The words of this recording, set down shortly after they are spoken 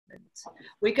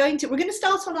We're going to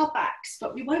start on our backs,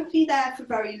 but we won't be there for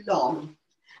very long.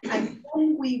 And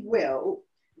then we will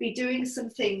be doing some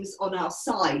things on our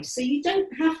side. So you don't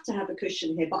have to have a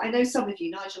cushion here, but I know some of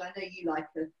you, Nigel, I know you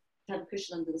like to have a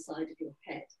cushion under the side of your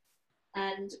head.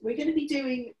 And we're going to be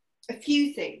doing a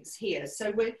few things here.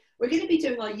 So we're going to be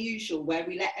doing our usual where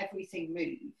we let everything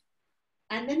move.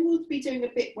 And then we'll be doing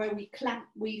a bit where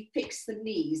we fix the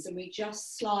knees and we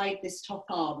just slide this top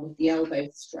arm with the elbow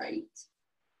straight.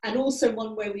 And also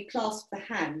one where we clasp the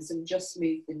hands and just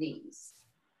move the knees.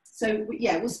 So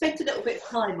yeah, we'll spend a little bit of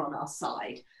time on our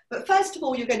side. But first of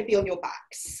all, you're going to be on your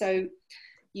backs. So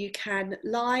you can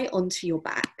lie onto your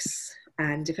backs.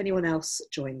 And if anyone else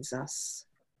joins us,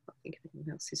 I think if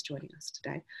anyone else is joining us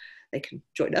today, they can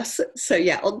join us. So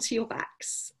yeah, onto your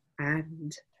backs.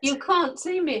 And you can't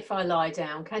see me if I lie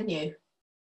down, can you?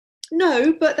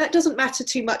 No, but that doesn't matter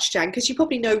too much, Jan, because you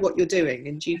probably know what you're doing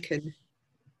and you can.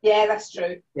 Yeah, that's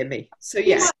true. Hear me. So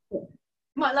yeah. You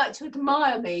might like to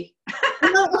admire me.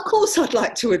 Well, of course I'd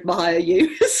like to admire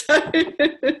you. So,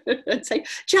 and say,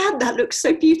 Jan, that looks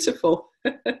so beautiful.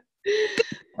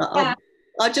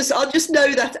 I'll just know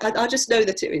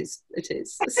that it is. It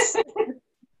is.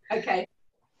 Okay.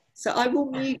 So I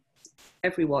will mute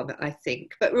everyone, I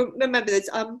think. But remember this,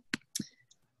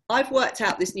 I've worked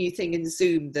out this new thing in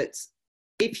Zoom that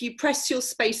if you press your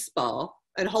space bar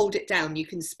and hold it down, you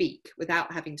can speak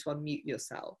without having to unmute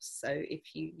yourself. So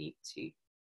if you need to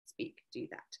speak, do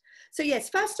that. So yes,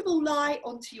 first of all, lie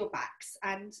onto your backs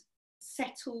and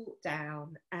settle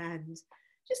down and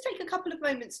just take a couple of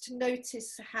moments to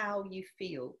notice how you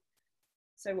feel.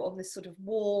 So on this sort of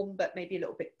warm, but maybe a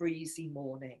little bit breezy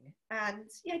morning. And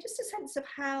yeah, just a sense of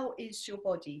how is your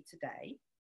body today?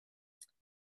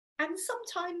 And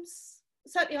sometimes,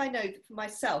 certainly I know for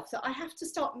myself that I have to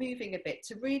start moving a bit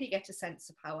to really get a sense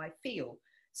of how I feel.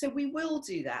 So we will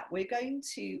do that. We're going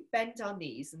to bend our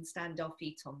knees and stand our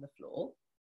feet on the floor.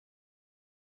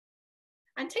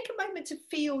 And take a moment to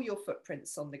feel your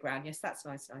footprints on the ground. Yes, that's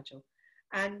nice, Nigel.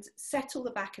 And settle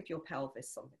the back of your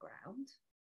pelvis on the ground.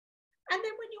 And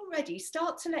then when you're ready,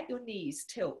 start to let your knees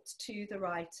tilt to the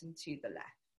right and to the left.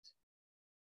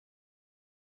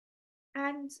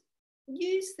 And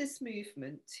use this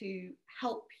movement to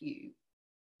help you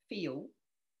feel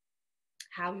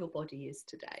how your body is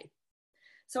today.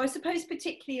 So I suppose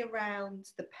particularly around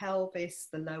the pelvis,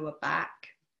 the lower back.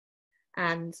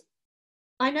 And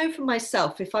I know for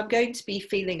myself, if I'm going to be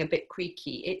feeling a bit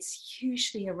creaky, it's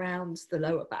usually around the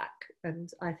lower back.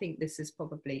 And I think this is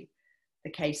probably the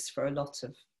case for a lot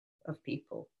of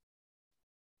people.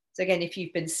 So again, if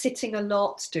you've been sitting a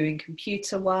lot, doing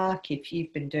computer work, if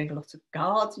you've been doing a lot of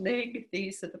gardening,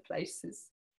 these are the places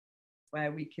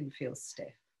where we can feel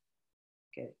stiff.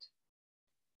 Good.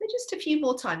 But just a few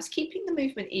more times, keeping the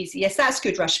movement easy. Yes, that's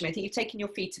good, Rashmi. I think you've taken your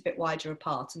feet a bit wider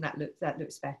apart and that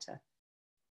looks better.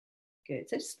 Good.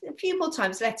 So just a few more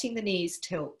times, letting the knees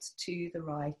tilt to the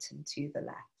right and to the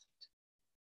left.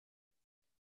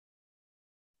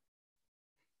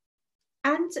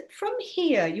 And from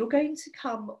here, you're going to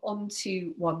come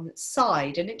onto one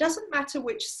side, and it doesn't matter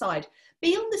which side.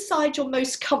 Be on the side you're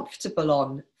most comfortable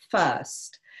on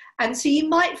first. And so you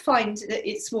might find that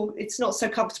it's not so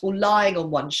comfortable lying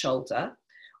on one shoulder,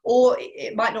 or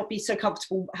it might not be so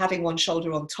comfortable having one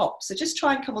shoulder on top. So just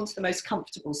try and come onto the most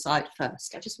comfortable side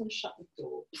first. I just want to shut the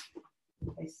door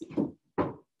in case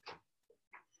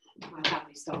my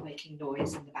family start making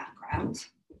noise in the background.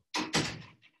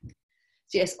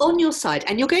 So yes, on your side,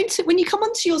 and you're going to, when you come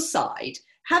onto your side,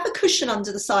 have a cushion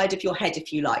under the side of your head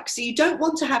if you like. So you don't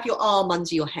want to have your arm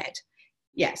under your head.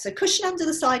 Yeah, so cushion under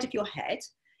the side of your head.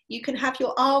 You can have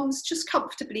your arms just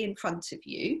comfortably in front of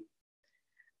you,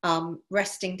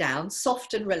 resting down,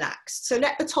 soft and relaxed. So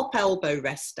let the top elbow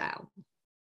rest down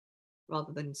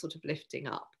rather than sort of lifting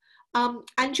up.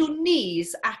 And your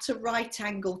knees at a right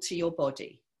angle to your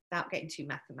body, without getting too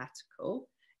mathematical.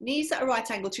 Knees at a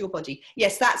right angle to your body.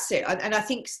 Yes, that's it. And I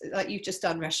think, like you've just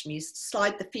done, Rashmi, is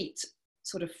slide the feet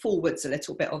sort of forwards a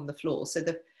little bit on the floor. So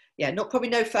probably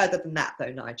no further than that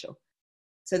though, Nigel.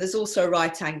 So there's also a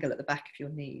right angle at the back of your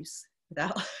knees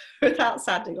without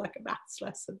sounding like a maths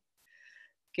lesson.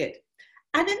 Good.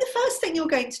 And then the first thing you're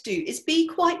going to do is be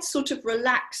quite sort of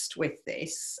relaxed with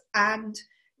this. And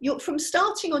from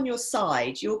starting on your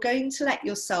side, you're going to let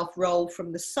yourself roll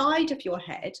from the side of your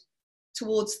head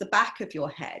towards the back of your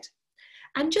head,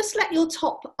 and just let your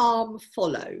top arm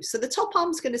follow. So the top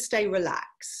arm's going to stay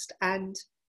relaxed, and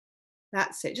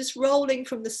that's it. Just rolling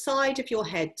from the side of your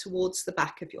head towards the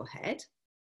back of your head,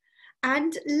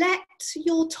 and let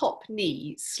your top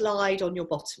knee slide on your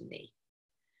bottom knee.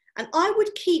 And I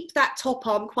would keep that top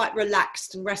arm quite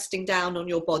relaxed and resting down on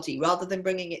your body rather than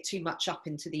bringing it too much up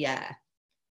into the air.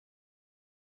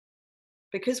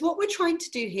 Because what we're trying to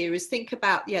do here is think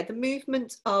about, yeah, the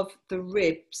movement of the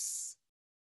ribs.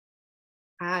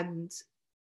 And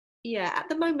yeah, at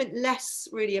the moment, less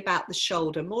really about the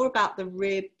shoulder, more about the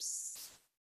ribs.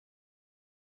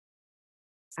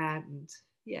 And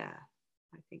yeah,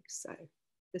 I think so.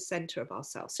 The center of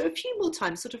ourselves. So a few more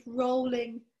times, sort of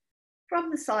rolling from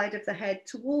the side of the head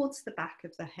towards the back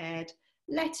of the head,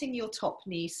 letting your top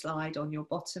knee slide on your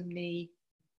bottom knee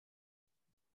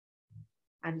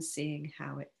and seeing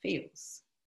how it feels.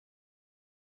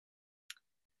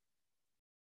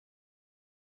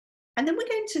 And then we're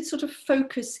going to sort of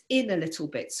focus in a little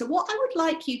bit. So what I would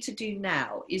like you to do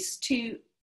now is to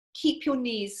keep your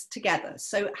knees together.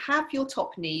 So have your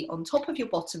top knee on top of your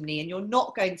bottom knee and you're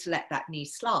not going to let that knee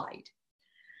slide.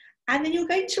 And then you're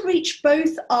going to reach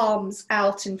both arms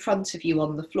out in front of you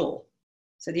on the floor.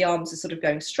 So the arms are sort of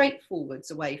going straight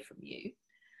forwards away from you.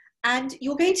 And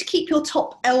you're going to keep your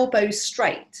top elbow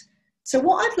straight. So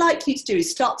what I'd like you to do is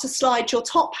start to slide your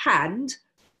top hand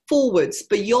forwards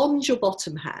beyond your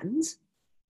bottom hand.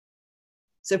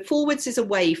 So forwards is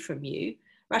away from you.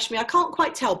 Rashmi, I can't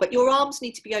quite tell, but your arms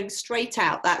need to be going straight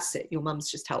out. That's it. Your mum's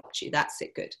just helped you. That's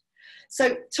it. Good.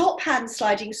 So top hand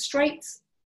sliding straight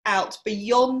out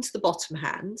beyond the bottom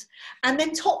hand, and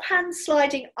then top hand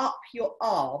sliding up your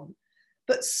arm,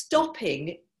 but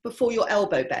stopping before your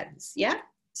elbow bends. Yeah.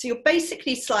 So you're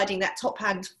basically sliding that top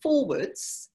hand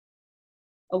forwards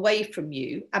away from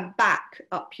you and back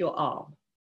up your arm.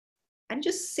 And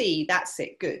just see, that's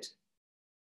it. Good.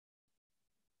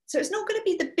 So it's not going to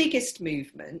be the biggest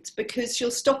movement because you're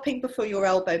stopping before your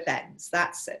elbow bends.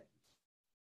 That's it.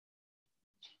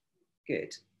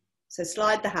 Good. So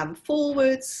slide the hand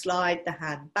forward, slide the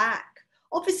hand back.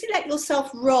 Obviously let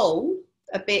yourself roll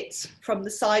a bit from the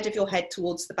side of your head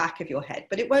towards the back of your head,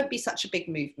 but it won't be such a big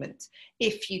movement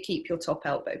if you keep your top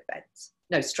elbow bent.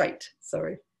 No, straight,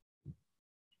 sorry.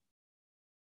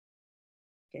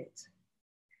 Good.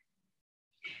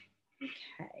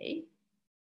 Okay.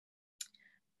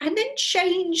 And then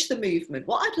change the movement.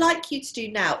 What I'd like you to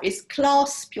do now is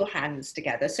clasp your hands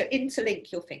together. So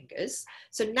interlink your fingers.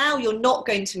 So now you're not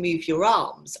going to move your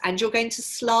arms and you're going to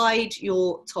slide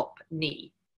your top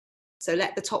knee. So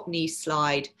let the top knee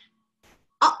slide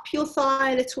up your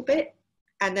thigh a little bit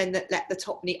and then let the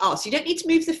top knee, so you don't need to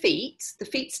move the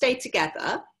feet stay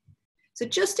together. So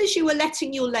just as you were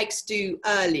letting your legs do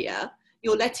earlier,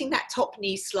 you're letting that top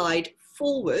knee slide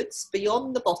forwards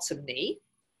beyond the bottom knee.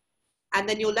 And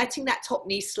then you're letting that top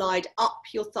knee slide up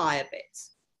your thigh a bit.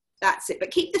 That's it. But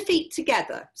keep the feet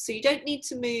together. So you don't need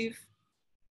to move.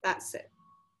 That's it.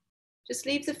 Just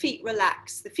leave the feet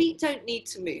relaxed. The feet don't need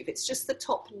to move. It's just the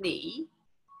top knee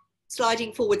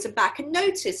sliding forwards and back. And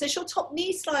notice as your top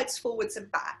knee slides forwards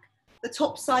and back, the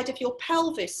top side of your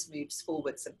pelvis moves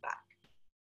forwards and back.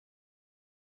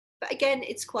 But again,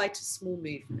 it's quite a small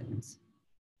movement.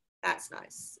 That's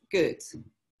nice. Good.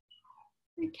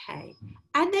 Okay,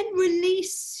 and then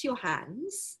release your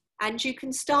hands and you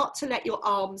can start to let your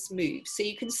arms move. So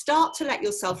you can start to let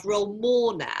yourself roll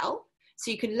more now. So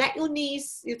you can let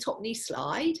your top knee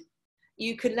slide.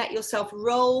 You can let yourself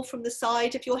roll from the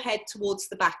side of your head towards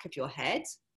the back of your head.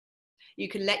 You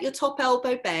can let your top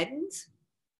elbow bend.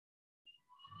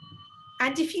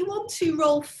 And if you want to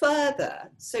roll further,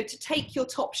 so to take your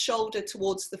top shoulder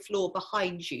towards the floor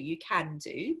behind you, you can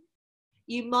do.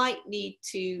 You might need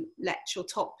to let your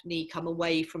top knee come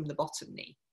away from the bottom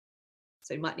knee.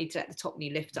 So you might need to let the top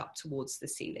knee lift up towards the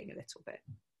ceiling a little bit.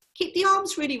 Keep the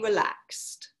arms really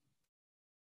relaxed.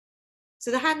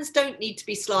 So the hands don't need to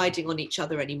be sliding on each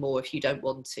other anymore if you don't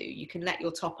want to. You can let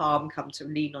your top arm come to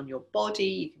lean on your body.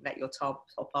 You can let your top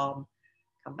arm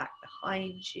come back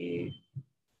behind you.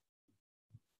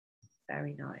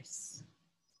 Very nice.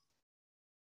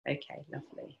 Okay,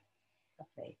 lovely,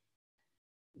 lovely.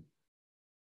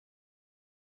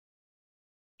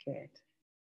 Good.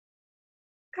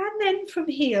 And then from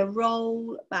here,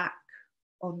 roll back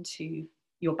onto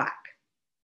your back.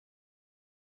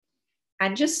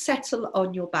 And just settle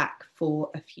on your back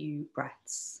for a few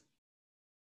breaths.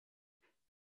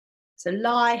 So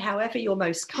lie however you're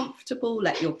most comfortable.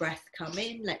 Let your breath come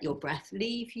in, let your breath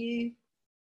leave you.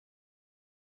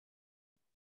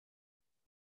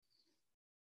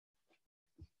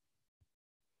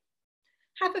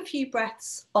 Have a few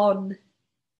breaths on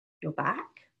your back.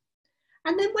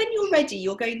 And then when you're ready,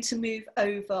 you're going to move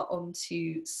over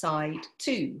onto side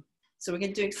 2. So we're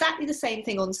going to do exactly the same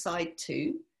thing on side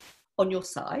 2, on your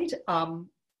side.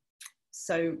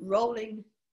 So rolling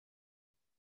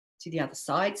To the other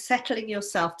side, settling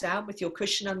yourself down with your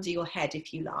cushion under your head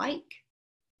if you like,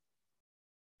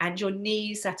 and your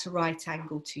knees at a right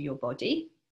angle to your body.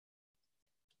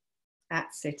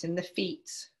 That's it, and the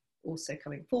feet also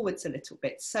coming forwards a little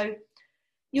bit. So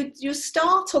you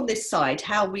start on this side,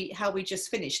 how we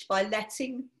just finished, by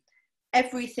letting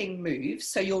everything move.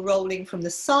 So you're rolling from the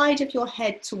side of your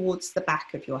head towards the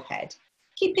back of your head,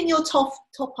 keeping your top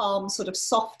arm sort of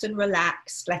soft and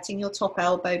relaxed, letting your top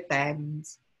elbow bend.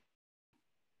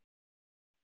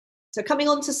 So coming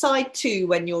on to side 2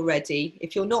 when you're ready.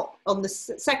 If you're not on the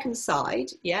second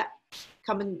side, yeah,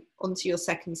 coming onto your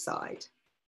second side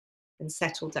and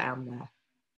settle down there.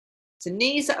 So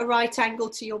knees at a right angle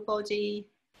to your body.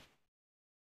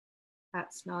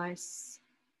 That's nice.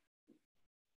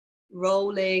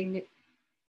 Rolling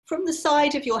from the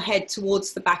side of your head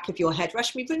towards the back of your head.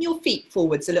 Rashmi, bring your feet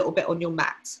forwards a little bit on your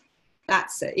mat.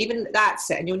 That's it, even that's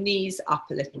it, and your knees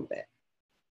up a little bit.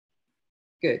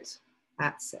 Good,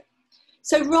 that's it.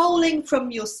 So rolling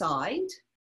from your side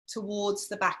towards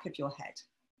the back of your head.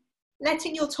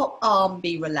 Letting your top arm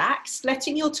be relaxed,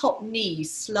 letting your top knee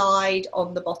slide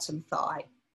on the bottom thigh.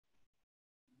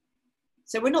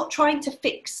 So we're not trying to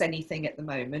fix anything at the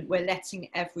moment, we're letting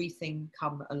everything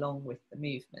come along with the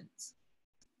movement.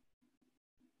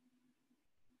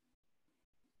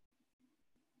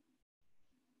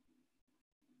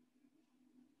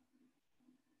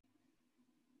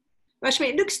 Rashmi,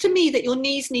 it looks to me that your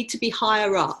knees need to be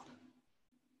higher up.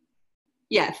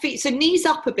 Yeah, feet, so knees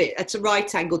up a bit at a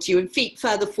right angle to you and feet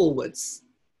further forwards.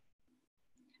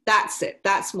 That's it,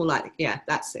 that's more like, yeah,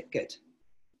 that's it, good.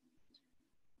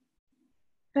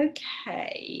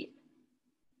 Okay.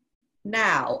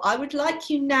 Now, I would like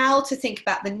you now to think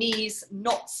about the knees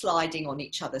not sliding on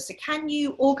each other. So can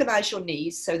you organize your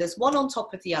knees so there's one on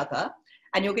top of the other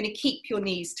and you're going to keep your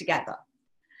knees together.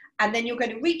 And then you're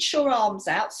going to reach your arms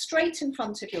out straight in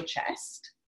front of your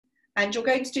chest. And you're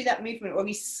going to do that movement where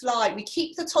we slide, we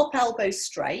keep the top elbow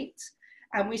straight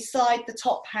and we slide the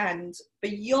top hand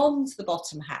beyond the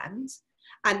bottom hand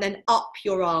and then up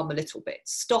your arm a little bit,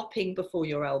 stopping before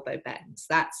your elbow bends.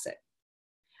 That's it.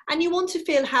 And you want to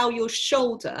feel how your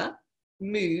shoulder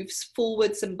moves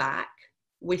forwards and back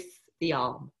with the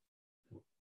arm.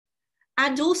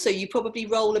 And also you probably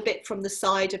roll a bit from the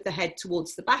side of the head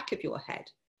towards the back of your head.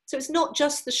 So it's not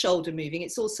just the shoulder moving,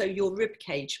 it's also your rib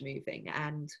cage moving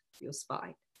and your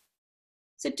spine.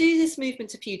 So do this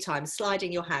movement a few times,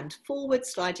 sliding your hand forward,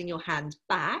 sliding your hand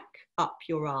back, up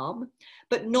your arm,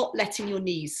 but not letting your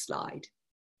knees slide.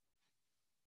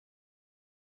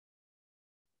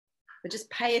 But just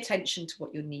pay attention to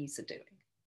what your knees are doing.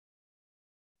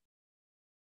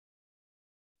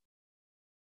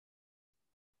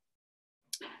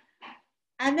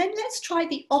 And then let's try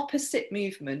the opposite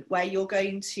movement where you're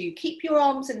going to keep your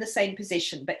arms in the same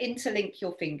position, but interlink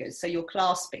your fingers. So you're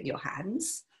clasping your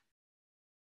hands.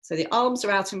 So the arms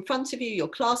are out in front of you, you're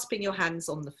clasping your hands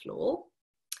on the floor.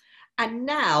 And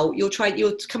now you're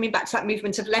coming back to that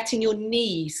movement of letting your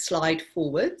knee slide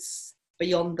forwards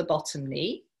beyond the bottom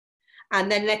knee.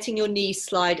 And then letting your knee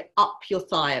slide up your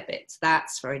thigh a bit.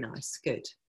 That's very nice, good,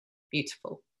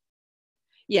 beautiful.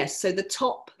 Yes, so the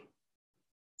top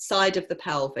side of the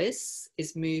pelvis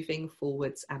is moving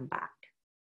forwards and back.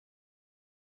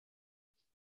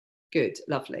 Good,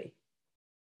 lovely.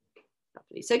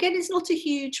 Lovely. So again, it's not a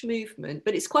huge movement,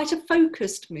 but it's quite a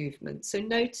focused movement. So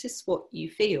notice what you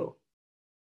feel.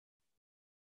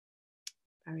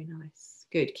 Very nice.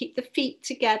 Good. Keep the feet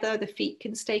together. The feet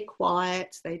can stay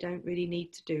quiet. They don't really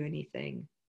need to do anything.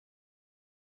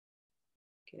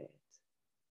 Good.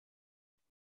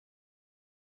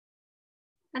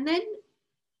 And then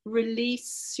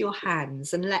release your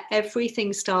hands and let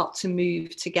everything start to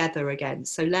move together again.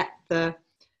 So let the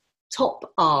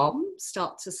top arm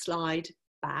start to slide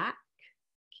back,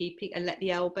 and let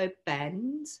the elbow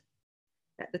bend.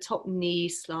 Let the top knee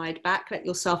slide back. Let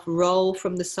yourself roll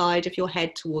from the side of your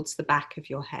head towards the back of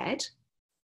your head.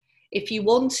 If you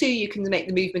want to, you can make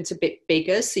the movement a bit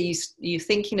bigger. So you're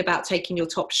thinking about taking your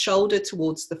top shoulder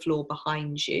towards the floor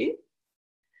behind you,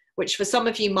 which for some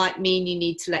of you might mean you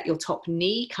need to let your top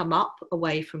knee come up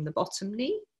away from the bottom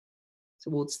knee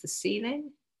towards the ceiling.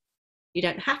 You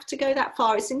don't have to go that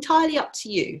far. It's entirely up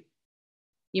to you.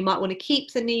 You might want to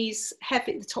keep the knees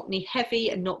heavy, the top knee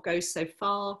heavy and not go so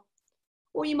far.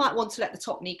 Or you might want to let the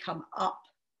top knee come up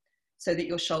so that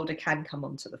your shoulder can come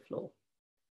onto the floor.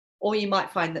 Or you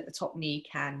might find that the top knee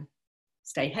can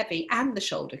stay heavy and the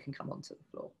shoulder can come onto the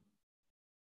floor.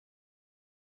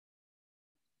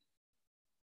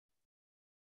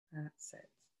 That's it.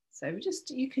 So just,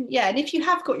 you can, yeah, and if you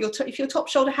have got if your top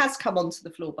shoulder has come onto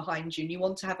the floor behind you and you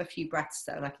want to have a few breaths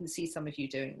there, and I can see some of you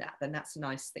doing that, then that's a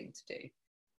nice thing to do.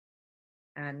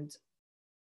 And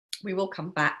we will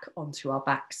come back onto our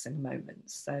backs in a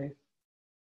moment. So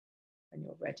when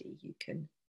you're ready, you can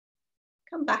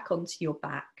come back onto your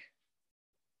back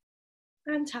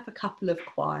and have a couple of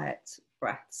quiet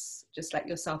breaths. Just let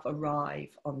yourself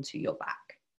arrive onto your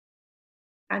back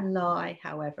and lie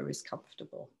however is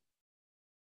comfortable.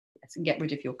 Yes, and get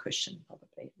rid of your cushion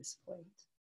probably at this point.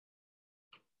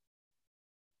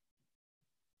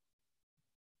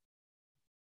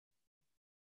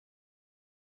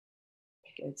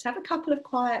 Good. So have a couple of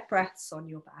quiet breaths on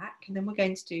your back, and then we're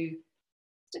going to do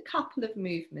just a couple of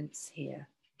movements here.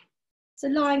 So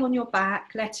lying on your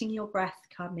back, letting your breath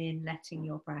come in, letting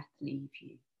your breath leave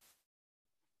you.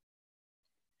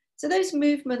 So those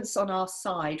movements on our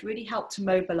side really help to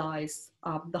mobilize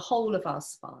the whole of our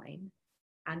spine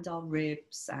and our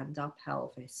ribs and our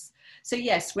pelvis. So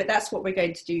yes, that's what we're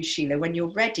going to do, Sheila. When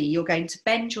you're ready, you're going to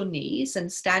bend your knees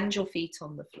and stand your feet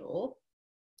on the floor.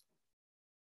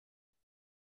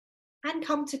 And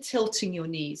come to tilting your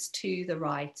knees to the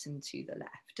right and to the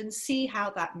left, and see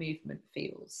how that movement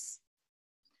feels.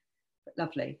 But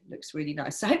lovely, looks really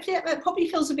nice. So hopefully it probably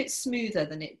feels a bit smoother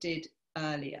than it did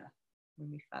earlier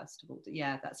when we first of all did.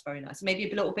 Yeah, that's very nice. Maybe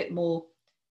a little bit more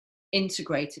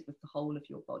integrated with the whole of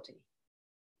your body.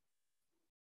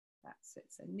 That's it.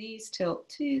 So knees tilt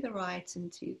to the right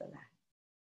and to the left.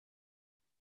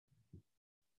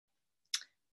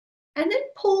 And then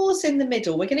pause in the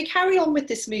middle. We're going to carry on with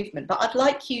this movement, but I'd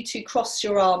like you to cross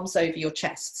your arms over your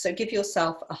chest. So give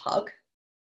yourself a hug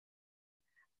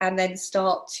and then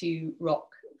start to rock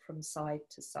from side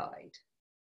to side.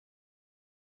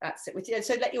 That's it.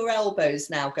 So let your elbows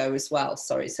now go as well.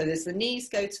 Sorry. So there's the knees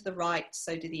go to the right,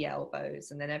 so do the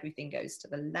elbows, and then everything goes to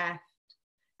the left,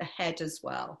 the head as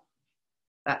well.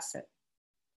 That's it.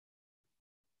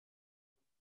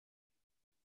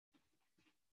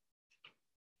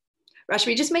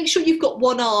 Rashmi, just make sure you've got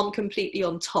one arm completely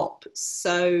on top.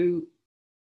 So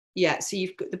yeah, so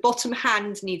you've got the bottom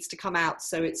hand needs to come out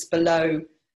so it's below.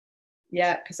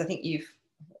 Yeah, because I think I'm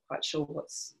not quite sure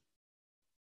what's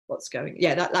going.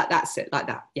 Yeah, that's it, like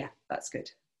that. Yeah, that's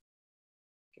good.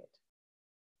 Good.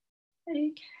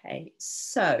 Okay,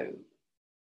 so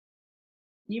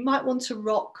you might want to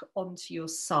rock onto your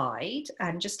side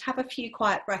and just have a few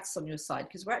quiet breaths on your side,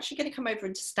 because we're actually going to come over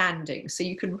into standing. So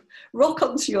you can rock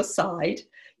onto your side.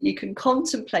 You can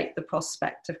contemplate the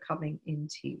prospect of coming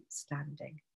into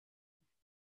standing.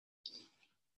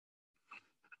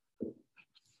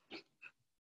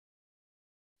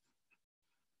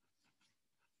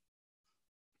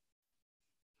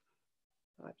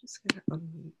 I'm just going to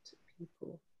unmute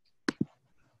people for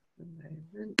a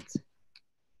moment.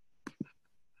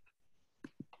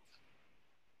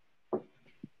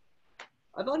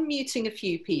 I'm unmuting a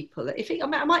few people.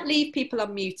 I might leave people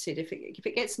unmuted. If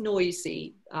it gets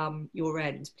noisy, your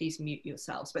end, please mute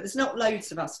yourselves. But there's not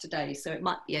loads of us today, so it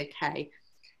might be okay.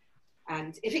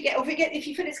 And if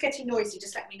you feel it's getting noisy,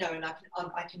 just let me know, and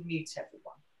I can mute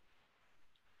everyone.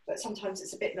 But sometimes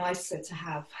it's a bit nicer to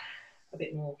have a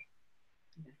bit more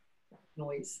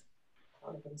noise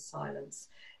rather than silence.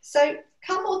 So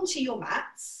come onto your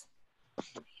mats.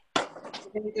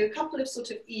 We're going to do a couple of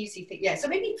sort of easy things. Yeah, so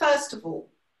maybe first of all,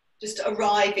 just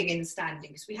arriving in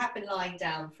standing, because we have been lying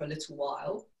down for a little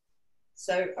while.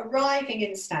 So arriving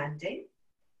in standing,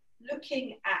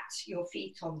 looking at your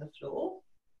feet on the floor,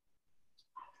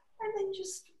 and then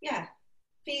just, yeah,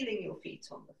 feeling your feet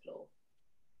on the floor.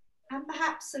 And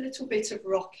perhaps a little bit of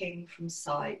rocking from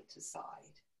side to side.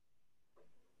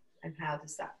 And how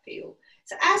does that feel?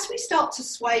 So as we start to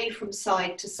sway from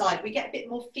side to side, we get a bit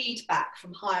more feedback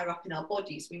from higher up in our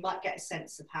bodies. We might get a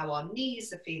sense of how our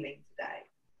knees are feeling today,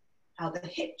 how the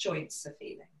hip joints are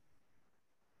feeling.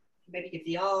 Maybe give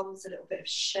the arms a little bit of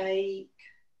shake.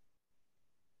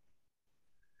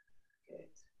 Good.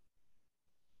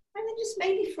 And then just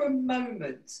maybe for a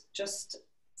moment, just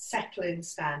settle in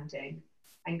standing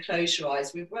and close your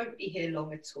eyes. We won't be here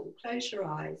long at all. Close your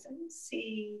eyes and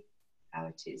see how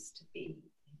it is to be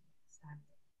standing.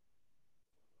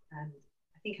 And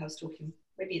I think I was talking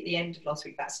maybe at the end of last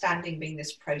week about standing being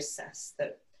this process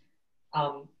that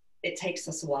it takes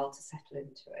us a while to settle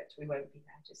into it. We won't be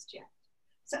there just yet.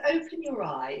 So open your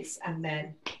eyes, and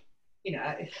then, you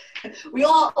know, we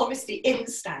are obviously in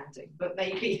standing, but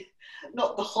maybe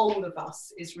not the whole of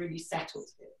us is really settled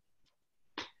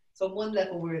here. So on one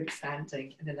level we're in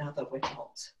standing, and another we're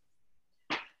not.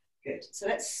 Good. So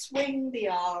let's swing the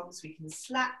arms. We can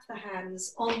slap the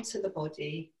hands onto the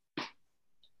body.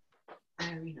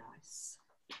 Very nice.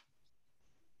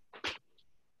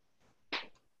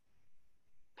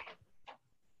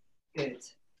 Good.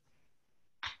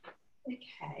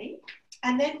 Okay.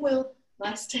 And then we'll,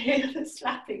 nice to hear the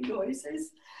slapping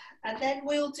noises. And then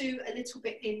we'll do a little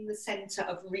bit in the center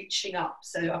of reaching up.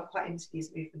 So I'm quite into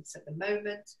these movements at the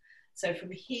moment. So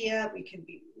from here, we can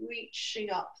be reaching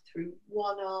up through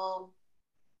one arm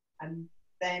and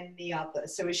then the other.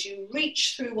 So as you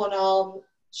reach through one arm,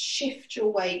 shift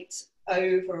your weight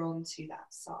over onto that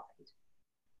side.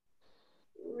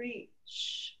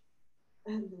 Reach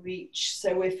and reach.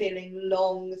 So we're feeling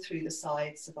long through the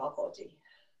sides of our body.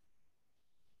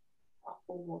 Up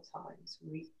 4 more times.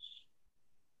 Reach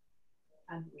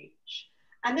and reach.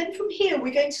 And then from here,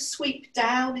 we're going to sweep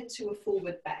down into a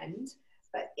forward bend.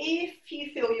 But if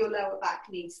you feel your lower back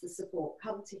needs the support,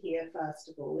 come to here first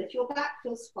of all. If your back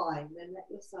feels fine, then let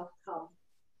yourself come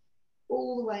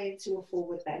all the way into a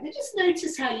forward bend. And just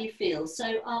notice how you feel.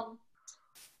 So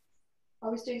I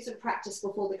was doing some practice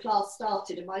before the class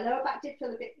started and my lower back did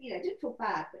feel a bit, didn't feel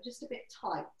bad, but just a bit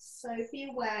tight. So be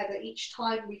aware that each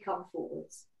time we come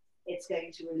forwards, it's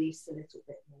going to release a little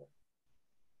bit more.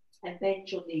 And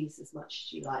bend your knees as much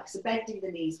as you like. So bending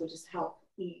the knees will just help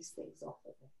ease things off a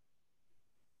bit.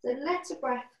 So let a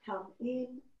breath come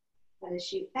in, and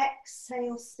as you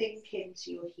exhale, sink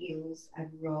into your heels and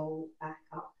roll back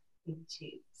up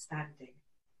into standing.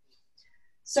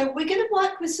 So we're going to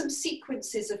work with some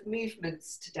sequences of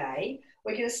movements today.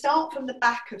 We're going to start from the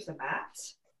back of the mat,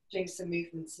 doing some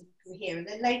movements from here, and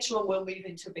then later on we'll move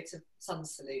into a bit of sun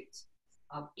salute,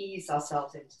 ease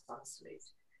ourselves into sun salute.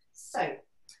 So,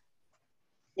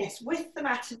 yes, with the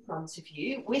mat in front of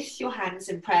you, with your hands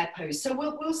in prayer pose. So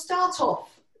we'll start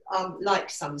off like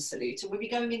sun salute, and we'll be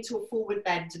going into a forward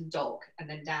bend and dog, and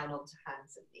then down onto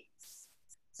hands and knees.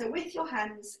 So with your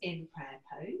hands in prayer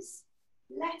pose,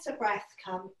 let a breath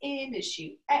come in as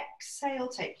you exhale,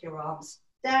 take your arms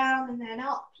down and then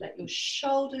up, let your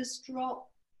shoulders drop,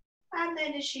 and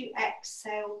then as you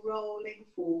exhale, rolling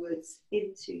forwards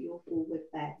into your forward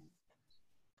bend.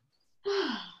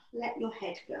 Let your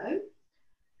head go.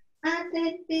 And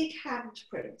then big hand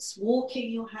prints,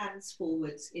 walking your hands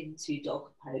forwards into dog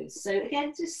pose. So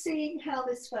again, just seeing how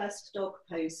this first dog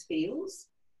pose feels.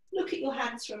 Look at your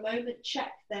hands for a moment,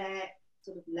 check their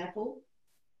sort of level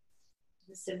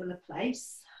in a similar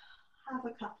place. Have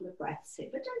a couple of breaths here,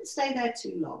 but don't stay there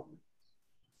too long.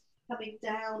 Coming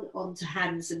down onto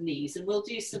hands and knees, and we'll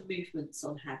do some movements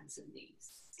on hands and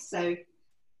knees. So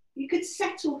you could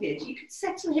settle here. You could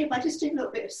settle here by just doing a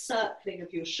little bit of circling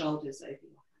of your shoulders over your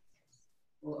hands,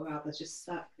 or rather just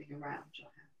circling around your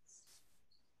hands,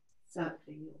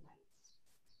 circling your legs.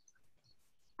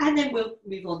 And then we'll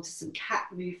move on to some cat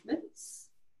movements.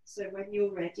 So when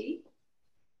you're ready,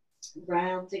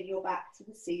 rounding your back to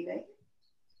the ceiling,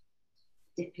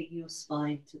 dipping your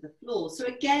spine to the floor. So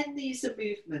again, these are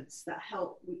movements that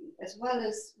help, as well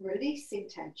as releasing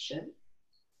tension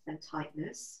and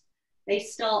tightness, they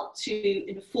start to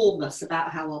inform us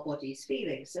about how our body is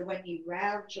feeling. So when you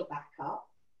round your back up,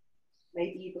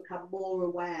 maybe you become more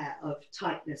aware of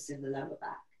tightness in the lower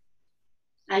back.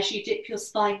 As you dip your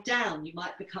spine down, you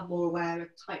might become more aware of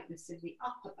tightness in the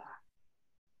upper back.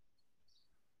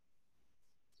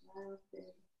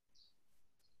 Rounding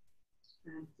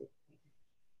and dipping.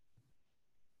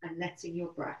 And letting your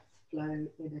breath flow in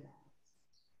and out.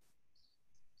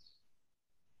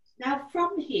 Now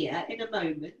from here, in a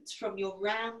moment, from your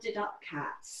rounded up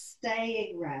cat,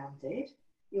 staying rounded,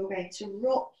 you're going to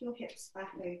rock your hips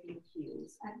back over your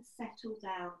heels and settle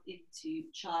down into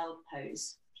child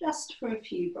pose, just for a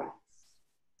few breaths.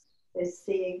 So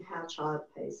seeing how child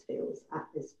pose feels at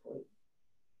this point.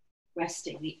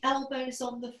 Resting the elbows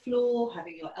on the floor,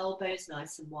 having your elbows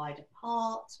nice and wide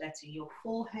apart, letting your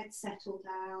forehead settle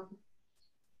down.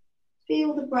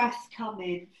 Feel the breath come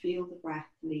in, feel the breath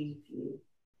leave you.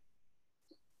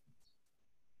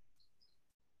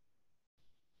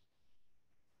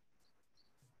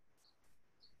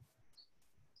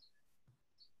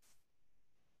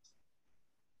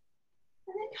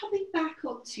 And then coming back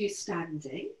onto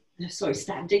standing,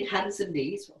 hands and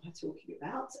knees, what am I talking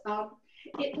about?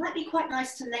 It might be quite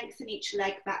nice to lengthen each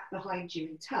leg back behind you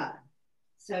in turn.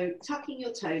 So tucking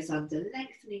your toes under,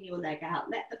 lengthening your leg out,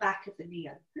 let the back of the knee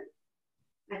open,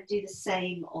 and do the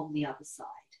same on the other side.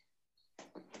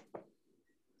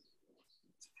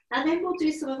 And then we'll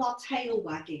do some of our tail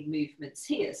wagging movements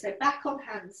here. So back on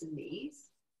hands and knees,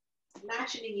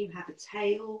 imagining you have a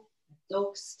tail, a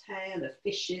dog's tail, a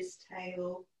fish's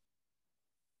tail,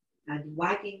 and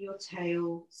wagging your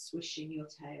tail, swishing your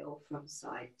tail from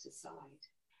side to side.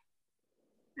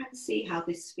 And see how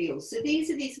this feels. So these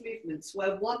are these movements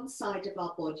where one side of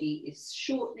our body is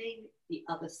shortening, the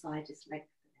other side is lengthening.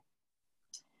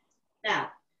 Now,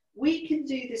 we can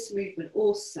do this movement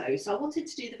also. So I wanted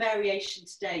to do the variation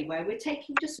today where we're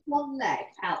taking just one leg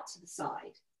out to the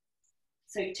side.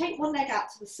 So you take one leg out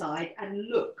to the side and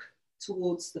look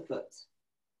towards the foot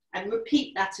and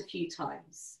repeat that a few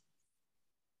times.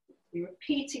 You're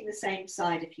repeating the same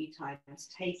side a few times,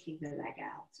 taking the leg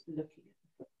out and looking at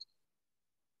the foot.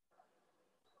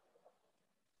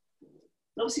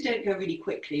 Obviously don't go really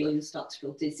quickly or you'll start to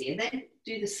feel dizzy, and then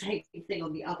do the same thing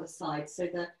on the other side. So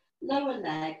the lower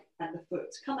leg and the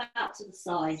foot come out to the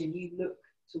side and you look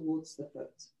towards the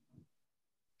foot.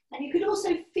 And you can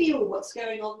also feel what's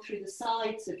going on through the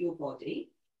sides of your body.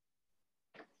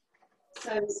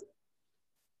 So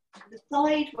the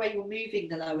side where you're moving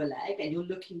the lower leg and you're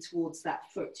looking towards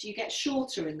that foot, you get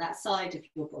shorter in that side of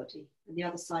your body and the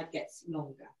other side gets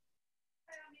longer.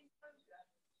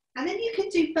 And then you can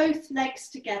do both legs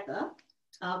together,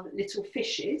 little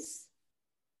fishes.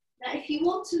 Now, if you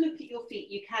want to look at your feet,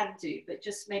 you can do, but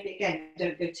just maybe, again,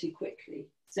 don't go too quickly.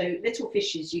 So little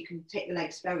fishes, you can take the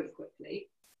legs very quickly,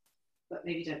 but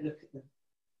maybe don't look at them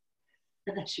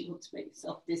unless you want to make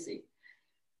yourself dizzy.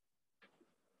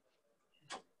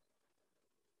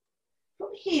 From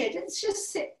here, let's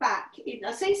just sit back.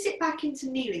 I say sit back into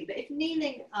kneeling, but if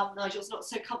kneeling, Nigel's not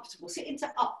so comfortable, sit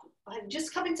into up, and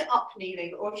just come into up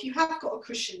kneeling, or if you have got a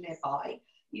cushion nearby,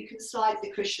 you can slide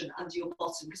the cushion under your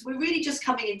bottom, because we're really just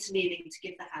coming into kneeling to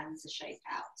give the hands a shake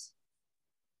out.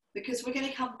 Because we're going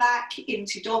to come back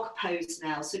into dog pose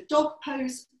now. So dog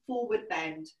pose, forward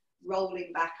bend,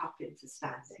 rolling back up into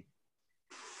standing.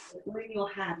 So bring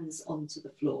your hands onto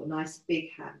the floor, nice big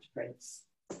handprints.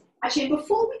 Actually,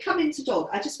 before we come into dog,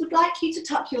 I just would like you to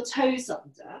tuck your toes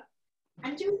under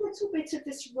and do a little bit of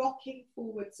this rocking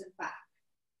forwards and back.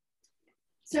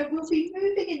 So we'll be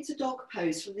moving into dog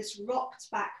pose from this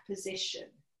rocked back position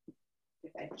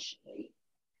eventually.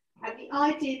 And the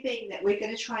idea being that we're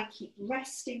going to try and keep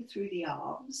resting through the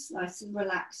arms, nice and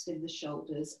relaxed in the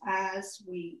shoulders as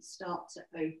we start to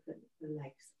open the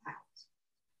legs out.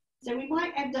 So we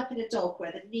might end up in a dog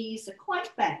where the knees are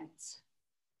quite bent,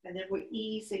 and then we're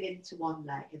easing into one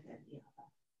leg and then the other.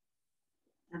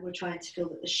 And we're trying to feel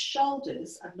that the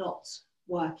shoulders are not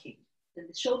working, and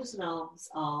the shoulders and arms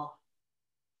are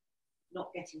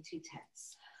not getting too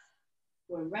tense.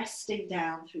 We're resting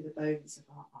down through the bones of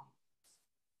our arms.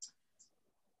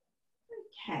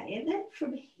 Okay, and then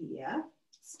from here,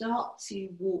 start to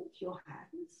walk your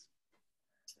hands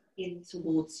in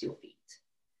towards your feet.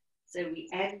 So we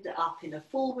end up in a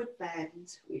forward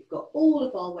bend. We've got all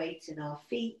of our weight in our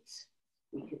feet.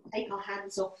 We can take our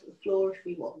hands off the floor if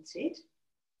we wanted.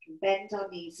 We can bend our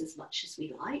knees as much as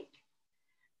we like.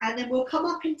 And then we'll come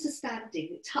up into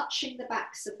standing, touching the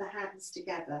backs of the hands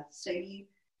together. So you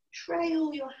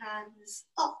trail your hands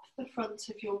up the front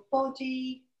of your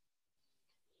body,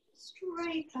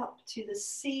 straight up to the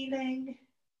ceiling.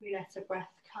 We let a breath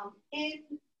come in,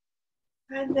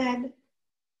 and then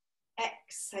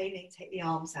exhaling, take the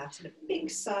arms out in a big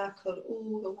circle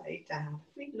all the way down.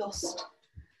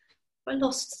 I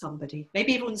lost somebody.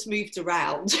 Maybe everyone's moved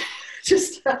around.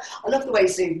 I love the way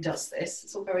Zoom does this.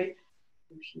 It's all very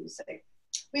confusing.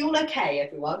 We all okay,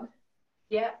 everyone?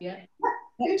 Yeah, yeah.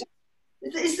 Good.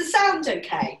 Is the sound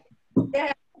okay?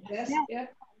 Yeah. Yes, yeah.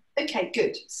 Okay,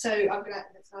 good. So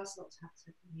it's nice not to have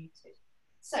to be muted.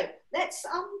 So let's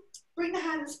bring the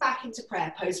hands back into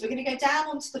prayer pose. We're going to go down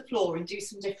onto the floor and do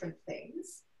some different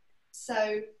things.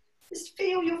 So just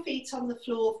feel your feet on the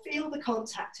floor, feel the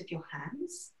contact of your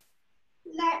hands.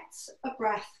 Let a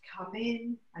breath come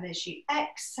in, and as you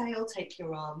exhale, take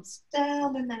your arms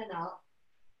down and then up.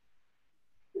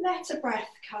 Let a breath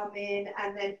come in,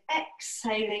 and then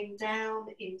exhaling down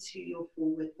into your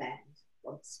forward bend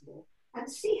once more. And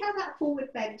see how that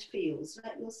forward bend feels.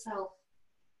 Let yourself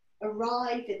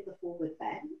arrive in the forward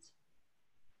bend.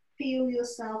 Feel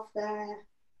yourself there.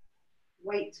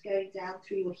 Weight going down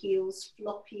through your heels,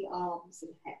 floppy arms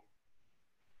and head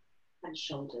and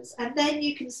shoulders. And then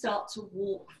you can start to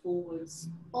walk forwards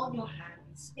on your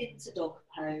hands into dog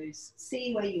pose.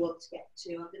 See where you want to get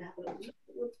to. I'm going to have a look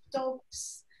at your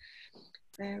dogs.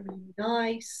 Very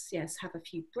nice. Yes, have a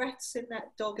few breaths in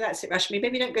that dog. That's it, Rashmi.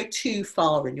 Maybe don't go too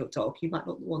far in your dog. You might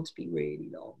not want to be really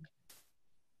long.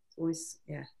 It's always,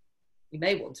 yeah, you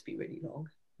may want to be really long,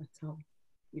 but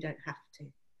you don't have to.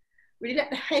 Really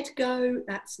let the head go.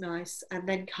 That's nice. And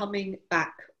then coming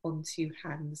back onto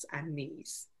hands and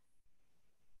knees.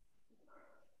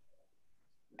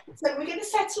 So we're going to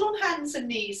settle on hands and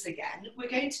knees again. We're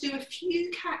going to do a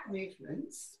few cat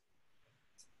movements.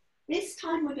 This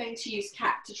time we're going to use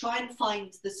cat to try and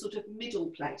find the sort of middle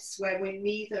place where we're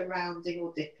neither rounding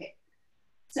or dipping.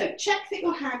 So check that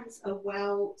your hands are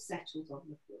well settled on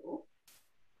the floor.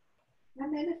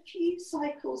 And then a few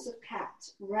cycles of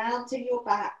cat, rounding your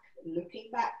back, looking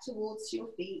back towards your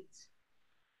feet,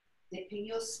 dipping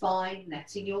your spine,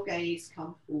 letting your gaze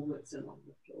come forwards along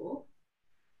the floor.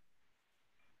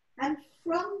 And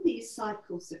from these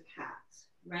cycles of cat,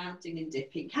 rounding and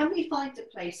dipping, can we find a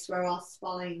place where our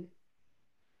spine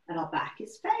and our back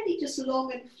is fairly just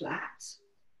long and flat?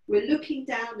 We're looking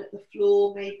down at the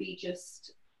floor, maybe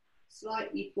just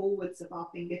slightly forwards of our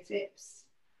fingertips.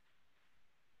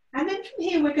 And then from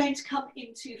here, we're going to come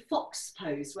into fox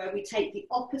pose, where we take the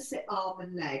opposite arm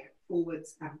and leg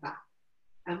forwards and back.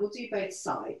 And we'll do both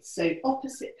sides. So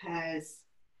opposite pairs,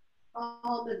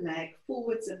 arm and leg,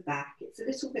 forwards and back. It's a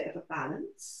little bit of a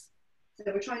balance. So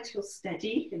we're trying to feel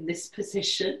steady in this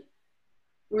position.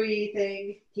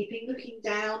 Breathing, keeping looking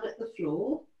down at the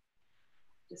floor,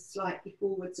 just slightly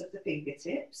forwards of the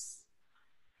fingertips.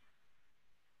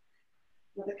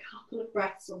 Another couple of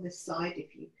breaths on this side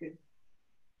if you can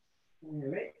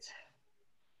hear it.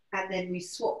 And then we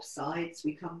swap sides,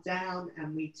 we come down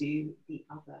and we do the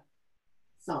other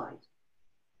side.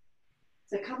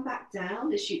 So come back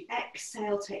down. As you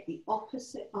exhale, take the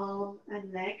opposite arm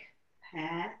and leg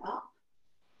pair up.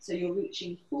 So you're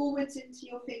reaching forwards into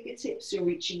your fingertips, you're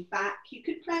reaching back. You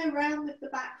could play around with the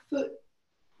back foot.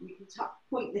 You can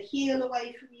point the heel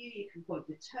away from you, you can point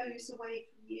the toes away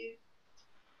from you.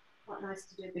 Quite nice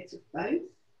to do a bit of both.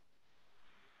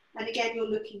 And again, you're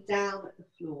looking down at the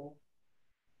floor.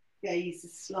 Gaze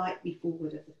is slightly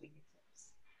forward of the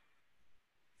fingertips.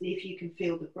 See if you can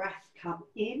feel the breath come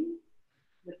in,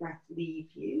 the breath leave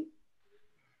you.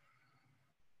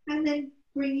 And then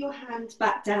bring your hand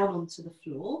back down onto the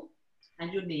floor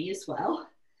and your knee as well.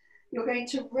 You're going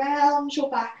to round your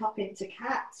back up into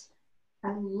cat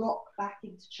and rock back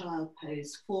into child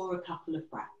pose for a couple of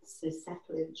breaths. So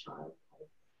settle in child pose.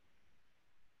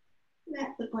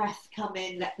 Let the breath come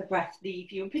in, let the breath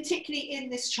leave you. And particularly in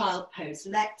this child pose,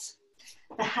 let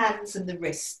the hands and the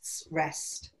wrists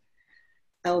rest.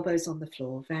 Elbows on the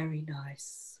floor, very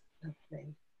nice,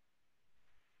 lovely,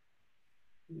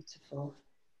 beautiful.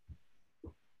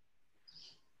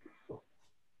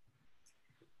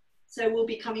 So we'll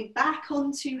be coming back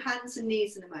onto hands and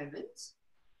knees in a moment.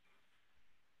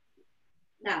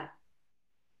 Now,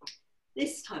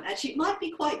 this time, actually it might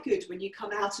be quite good when you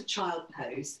come out of child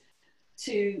pose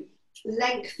to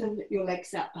lengthen your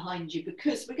legs out behind you,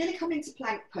 because we're going to come into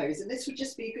plank pose, and this would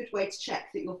just be a good way to check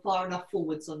that you're far enough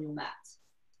forwards on your mat.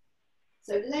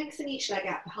 So lengthen each leg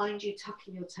out behind you,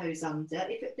 tucking your toes under.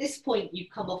 If at this point you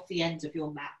come off the end of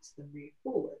your mat, then move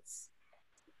forwards.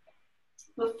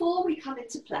 Before we come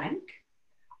into plank,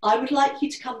 I would like you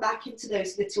to come back into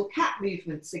those little cat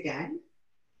movements again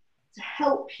to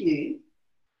help you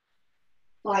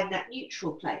find that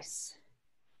neutral place.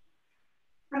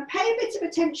 And pay a bit of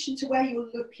attention to where you're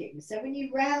looking. So when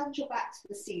you round your back to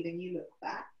the ceiling, you look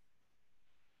back.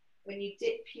 When you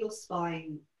dip your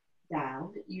spine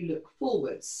down, you look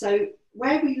forwards. So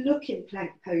where we look in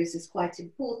plank pose is quite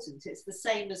important. It's the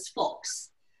same as fox.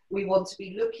 We want to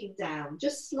be looking down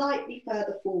just slightly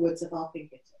further forwards of our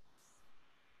fingertips.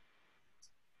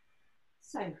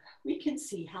 So we can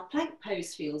see how plank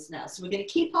pose feels now. So we're going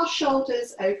to keep our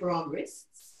shoulders over our wrists.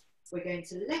 We're going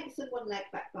to lengthen one leg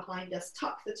back behind us,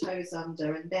 tuck the toes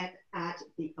under, and then add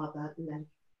the other leg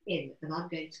in. And I'm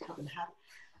going to come and have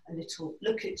a little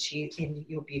look at you in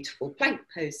your beautiful plank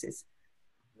poses.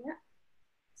 Yeah.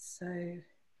 So there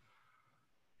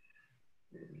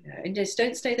we go. And just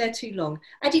don't stay there too long.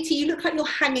 Aditi, you look like you're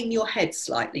hanging your head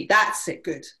slightly. That's it.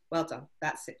 Good. Well done.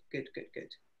 That's it. Good, good,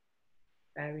 good.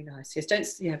 Very nice. Yes, don't,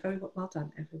 yeah, very well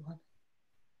done, everyone.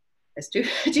 Let's do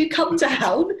come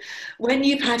down when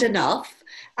you've had enough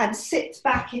and sit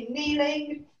back in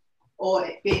kneeling or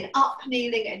in up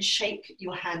kneeling and shake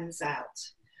your hands out.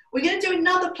 We're going to do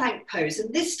another plank pose,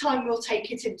 and this time we'll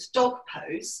take it into dog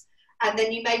pose, and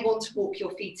then you may want to walk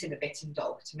your feet in a bit in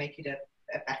dog to make it a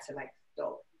better length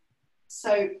dog.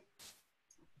 So,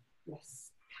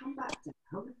 yes, come back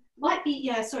down. Might be,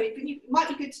 yeah, sorry, but it might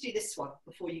be good to do this one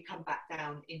before you come back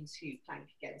down into plank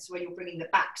again. So where you're bringing the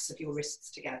backs of your wrists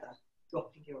together,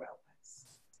 dropping your elbows.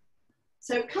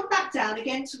 So come back down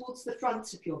again towards the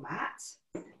front of your mat.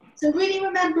 So really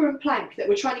remember in plank that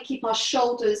we're trying to keep our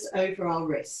shoulders over our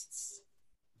wrists.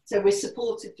 So we're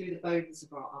supported through the bones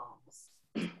of our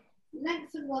arms.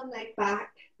 Lengthen one leg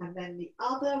back and then the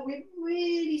other. We're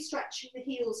really stretching the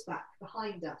heels back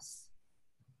behind us.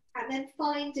 And then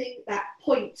finding that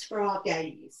point for our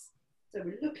gaze. So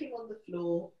we're looking on the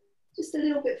floor, just a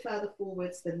little bit further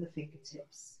forwards than the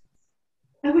fingertips.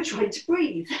 And we're trying to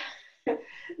breathe.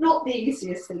 Not the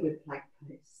easiest thing with plank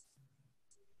pose.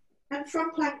 And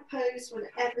from plank pose,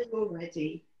 whenever you're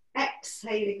ready,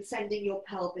 Exhaling, sending your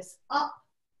pelvis up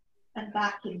and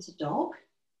back into dog.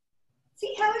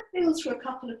 See how it feels for a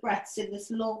couple of breaths in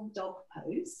this long dog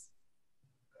pose.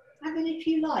 And then if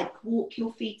you like, walk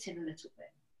your feet in a little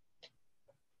bit.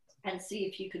 And see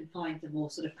if you can find a more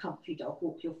sort of comfy dog.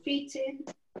 Walk your feet in,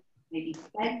 maybe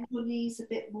bend your knees a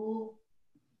bit more.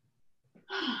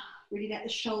 Really let the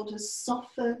shoulders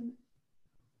soften.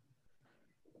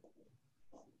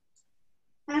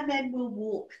 And then we'll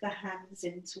walk the hands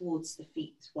in towards the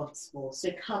feet once more. So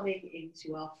coming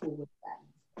into our forward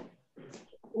bend.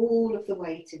 All of the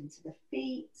weight into the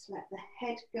feet. Let the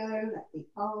head go, let the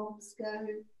arms go.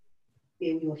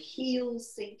 Feel your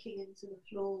heels sinking into the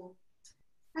floor.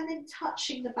 And then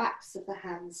touching the backs of the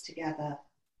hands together.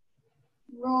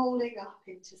 Rolling up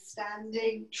into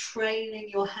standing, trailing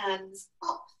your hands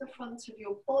up the front of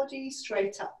your body,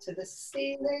 straight up to the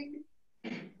ceiling.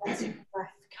 Letting the breath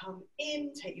come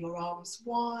in, take your arms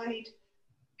wide.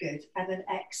 Good, and then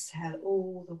exhale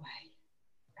all the way.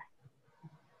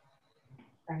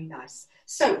 Very nice.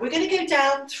 So we're going to go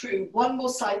down through one more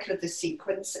cycle of the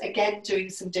sequence, again doing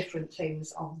some different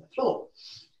things on the floor.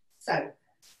 So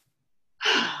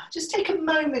just take a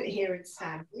moment here in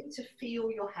standing to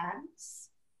feel your hands,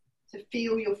 to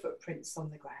feel your footprints on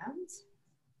the ground.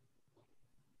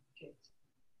 Good.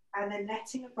 And then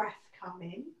letting a breath come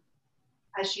in.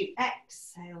 As you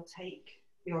exhale, take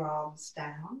your arms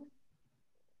down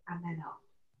and then up.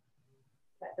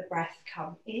 Let the breath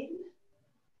come in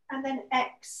and then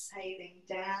exhaling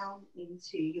down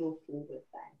into your forward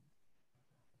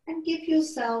bend. And give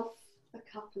yourself a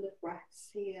couple of breaths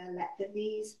here. Let the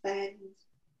knees bend.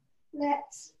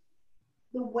 Let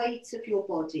the weight of your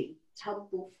body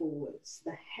tumble forwards,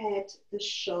 the head, the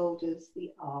shoulders,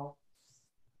 the arms.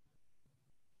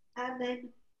 And then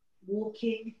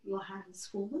walking your hands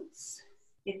forwards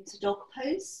into dog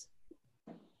pose.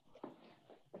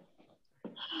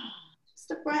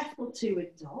 Just a breath or two in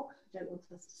dog. I don't want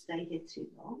us to stay here too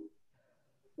long.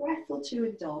 Breath or two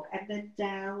in dog, and then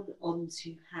down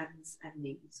onto hands and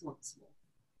knees once more.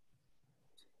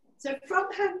 So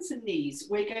from hands and knees,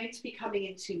 we're going to be coming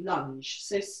into lunge.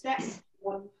 So step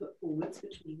one foot forwards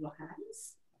between your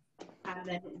hands, and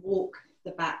then walk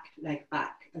the back leg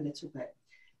back a little bit.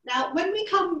 Now, when we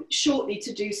come shortly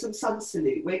to do some sun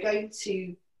salute, we're going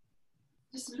to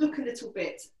just look a little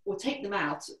bit, or take them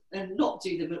out and not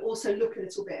do them, but also look a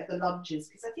little bit at the lunges,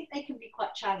 because I think they can be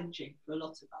quite challenging for a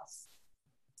lot of us.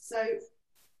 So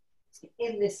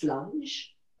in this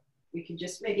lunge, we can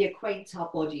just maybe acquaint our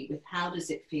body with how does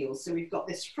it feel. So we've got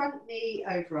this front knee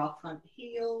over our front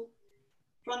heel,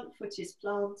 front foot is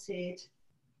planted,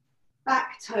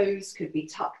 back toes could be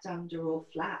tucked under or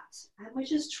flat, and we're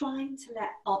just trying to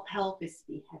let our pelvis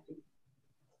be heavy.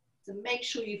 So make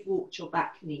sure you've walked your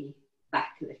back knee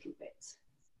back a little bit,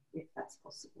 if that's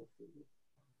possible for you.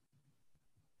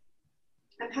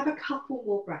 And have a couple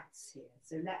more breaths here.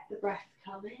 So let the breath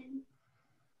come in.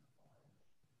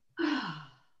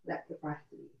 Let the breath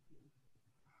leave.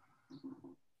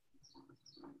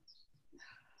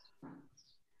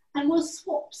 And we'll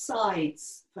swap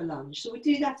sides for lunge. So we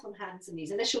do that on hands and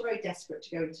knees, unless you're very desperate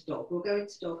to go into dog. We'll go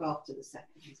into dog after the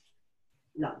second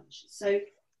lunge. So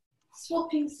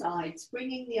swapping sides,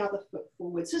 bringing the other foot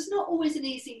forward. So it's not always an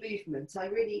easy movement. I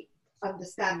really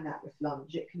understand that with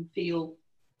lunge. It can feel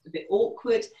a bit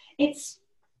awkward. It's,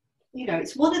 you know,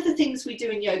 it's one of the things we do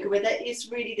in yoga where there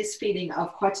is really this feeling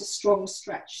of quite a strong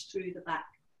stretch through the back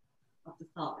of the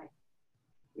thigh,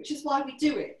 which is why we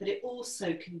do it, but it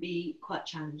also can be quite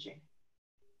challenging.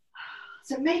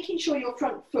 So making sure your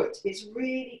front foot is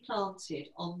really planted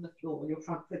on the floor, your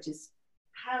front foot is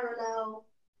parallel,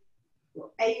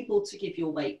 you're able to give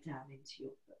your weight down into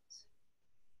your foot.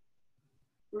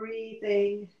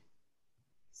 Breathing,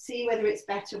 see whether it's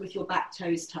better with your back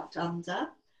toes tucked under.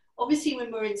 Obviously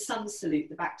when we're in sun salute,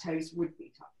 the back toes would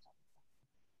be tucked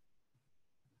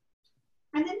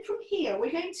under. And then from here,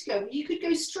 we're going to go, you could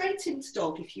go straight into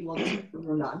dog if you wanted from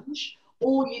the lunge,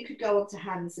 or you could go onto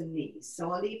hands and knees.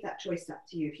 So I'll leave that choice up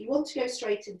to you. If you want to go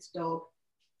straight into dog,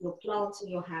 you're planting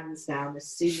your hands down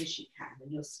as soon as you can,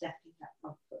 and you're stepping that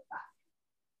front foot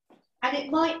back. And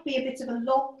it might be a bit of a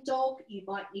long dog. You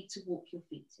might need to walk your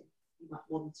feet in. You might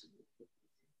want to walk your feet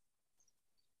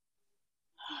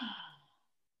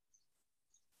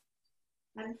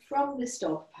in. And from this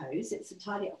dog pose, it's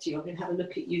entirely up to you. I'm going to have a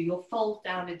look at you. You'll fold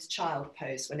down into child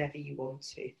pose whenever you want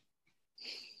to.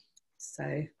 So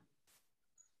have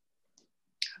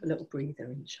a little breather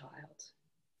in child.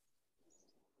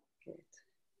 Good.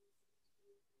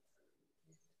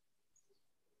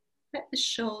 Let the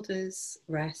shoulders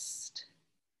rest.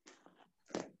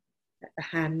 Let the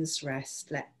hands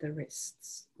rest. Let the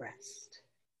wrists rest.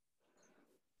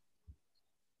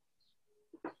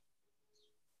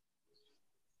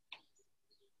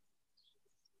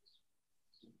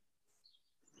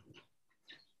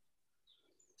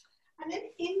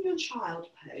 your child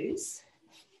pose,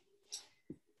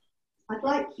 I'd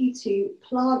like you to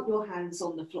plant your hands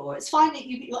on the floor. It's fine that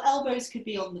your elbows could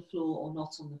be on the floor or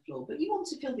not on the floor, but you want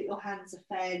to feel that your hands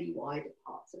are fairly wide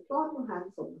apart. So plant your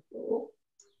hands on the floor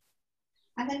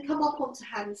and then come up onto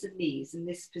hands and knees in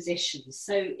this position.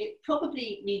 So it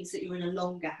probably means that you're in a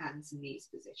longer hands and knees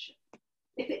position.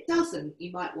 If it doesn't,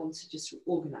 you might want to just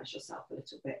organize yourself a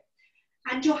little bit.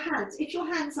 And your hands, if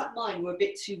your hands like mine were a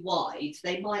bit too wide,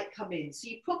 they might come in. So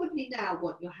you probably now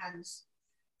want your hands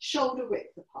shoulder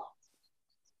width apart.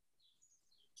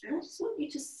 And I just want you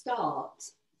to start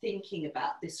thinking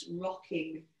about this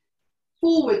rocking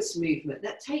forwards movement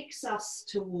that takes us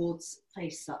towards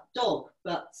face up dog,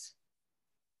 but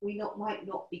we might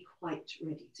not be quite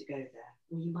ready to go there,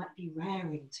 or you might be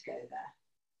raring to go there.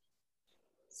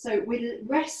 So we're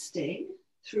resting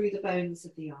through the bones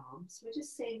of the arms. We're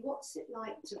just saying, what's it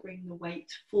like to bring the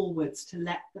weight forwards to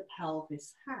let the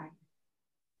pelvis hang?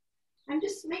 And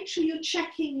just make sure you're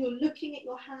checking, you're looking at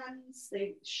your hands, they're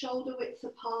shoulder width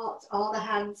apart. Are the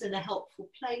hands in a helpful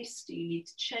place? Do you need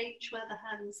to change where the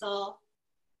hands are?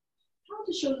 How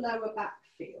does your lower back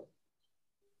feel?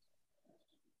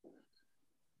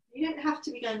 You don't have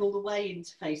to be going all the way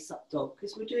into face up dog,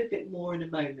 because we'll do a bit more in a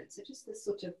moment. So just this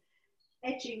sort of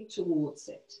edging towards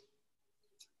it.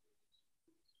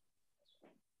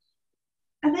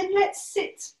 And then let's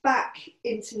sit back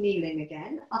into kneeling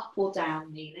again, up or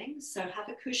down kneeling. So have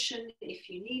a cushion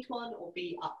if you need one, or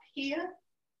be up here,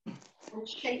 and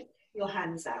shake your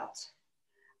hands out.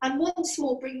 And once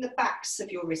more, bring the backs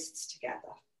of your wrists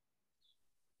together.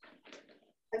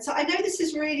 And so I know this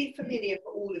is really familiar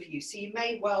for all of you, so you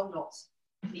may well not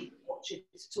need to watch it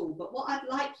at all. But what I'd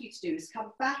like you to do is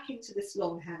come back into this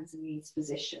long hands and knees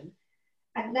position.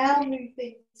 And now move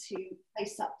into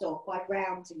face up dog by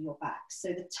rounding your back. So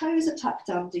the toes are tucked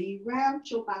under, you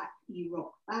round your back, you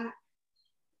rock back,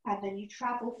 and then you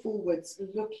travel forwards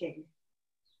looking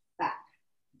back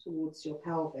towards your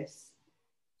pelvis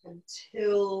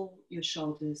until your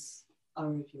shoulders are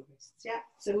over your wrists. Yeah,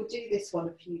 so we'll do this one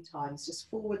a few times, just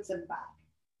forwards and back.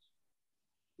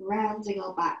 Rounding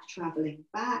our back, traveling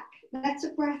back. Let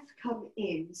a breath come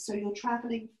in, so you're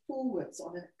traveling forwards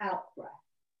on an out breath.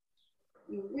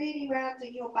 You're really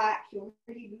rounding your back, you're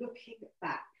really looking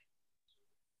back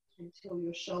until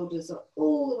your shoulders are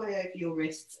all the way over your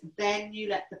wrists. Then you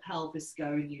let the pelvis go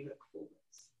and you look forwards.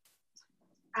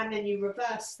 And then you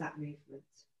reverse that movement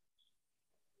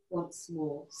once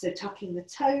more. So tucking the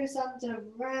toes under,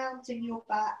 rounding your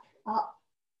back up,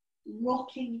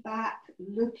 rocking back,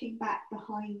 looking back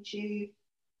behind you.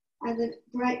 And then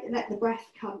let the breath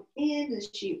come in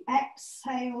as you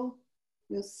exhale.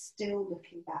 You're still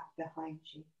looking back behind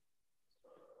you.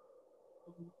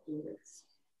 And forwards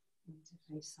into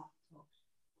face up dog.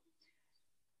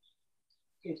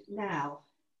 Good. Now,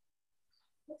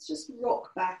 let's just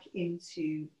rock back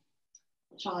into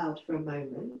child for a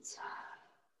moment.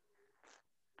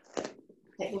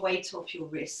 Take the weight off your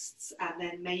wrists, and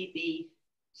then maybe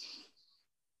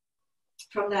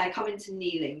from there come into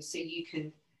kneeling, so you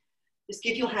can just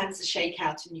give your hands a shake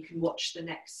out and you can watch the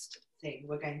next thing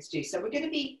we're going to do. So we're going to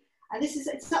be, and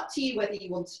it's up to you whether you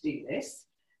want to do this.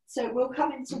 So we'll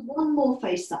come into one more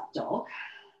face up dog.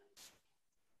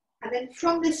 And then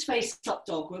from this face up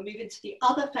dog, we'll move into the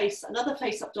another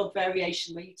face up dog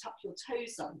variation where you tuck your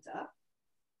toes under.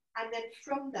 And then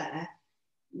from there,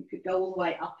 you could go all the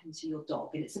way up into your dog.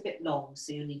 And it's a bit long,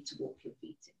 so you'll need to walk your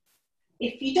feet in.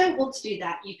 If you don't want to do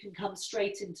that, you can come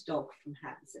straight into dog from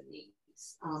hands and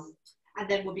knees. And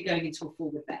then we'll be going into a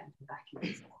forward bend and back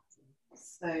into that.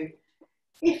 So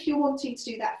if you're wanting to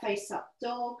do that face up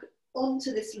dog,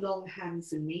 onto this long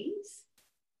hands and knees,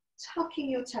 tucking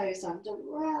your toes under,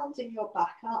 rounding your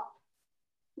back up,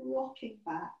 rocking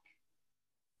back,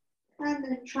 and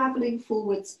then traveling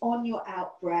forwards on your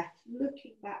out breath,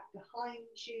 looking back behind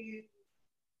you,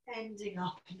 ending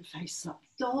up in face up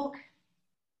dog.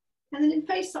 And then in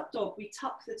face up dog, we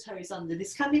tuck the toes under.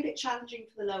 This can be a bit challenging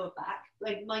for the lower back.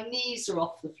 Like my knees are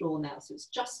off the floor now, so it's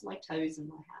just my toes and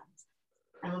my hands.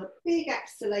 And on a big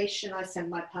exhalation, I send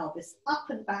my pelvis up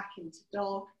and back into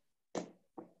dog.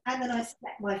 And then I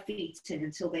step my feet in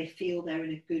until they feel they're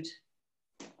in a good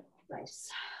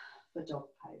place for dog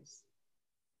pose.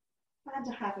 And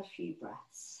to have a few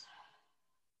breaths.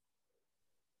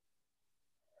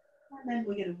 And then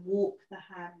we're going to walk the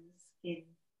hands in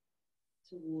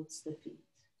towards the feet,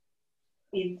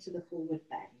 into the forward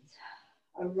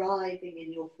bend, arriving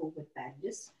in your forward bend,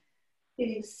 just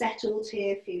feeling settled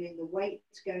here, feeling the weight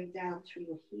going down through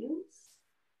your heels.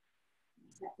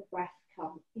 Let the breath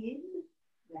come in,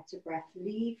 let a breath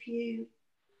leave you,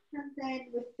 And then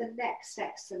with the next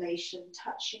exhalation,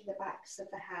 touching the backs of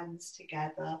the hands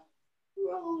together,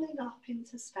 rolling up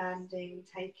into standing,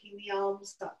 taking the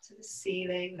arms up to the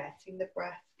ceiling, letting the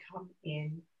breath come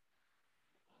in,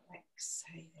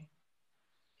 exhaling.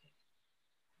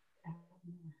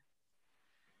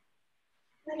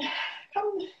 Then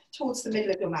come towards the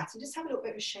middle of your mat and just have a little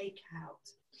bit of a shake out.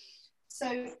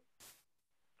 So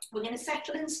we're going to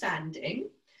settle in standing.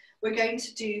 We're going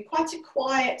to do quite a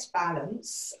quiet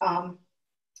balance,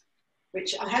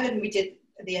 which Helen, we did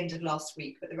at the end of last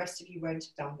week, but the rest of you won't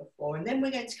have done before. And then we're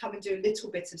going to come and do a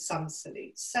little bit of sun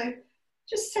salutes. So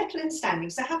just settle in standing.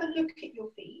 So have a look at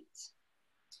your feet.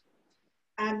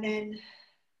 And then,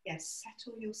 yes,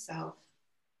 settle yourself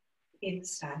in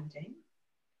standing,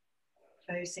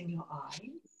 closing your eyes.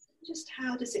 Just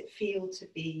how does it feel to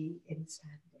be in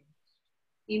standing?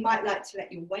 You might like to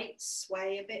let your weight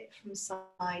sway a bit from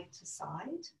side to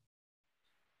side.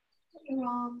 Let your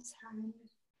arms hang.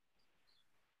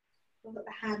 Feel that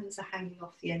the hands are hanging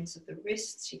off the ends of the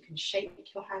wrists. You can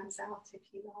shake your hands out if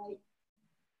you like.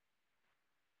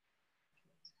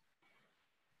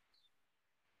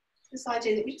 This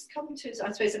idea that we just come to,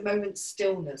 I suppose, a moment's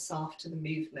stillness after the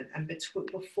movement and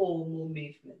before more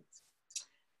movement.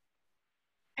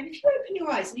 And if you open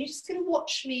your eyes and you're just going to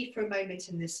watch me for a moment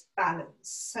in this balance.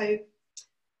 So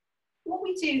what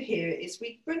we do here is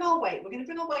we bring our weight, we're going to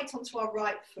bring our weight onto our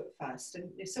right foot first. And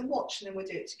so watch and then we'll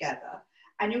do it together.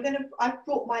 And you're going to, I've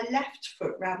brought my left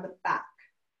foot round the back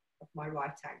of my right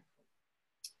ankle.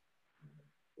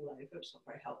 All over, it's not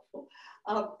very helpful.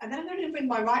 And then I'm going to bring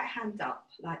my right hand up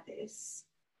like this.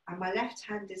 And my left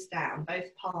hand is down.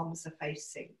 Both palms are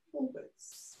facing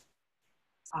forwards.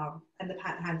 And the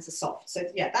hands are soft. So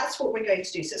yeah, that's what we're going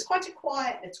to do. So it's quite a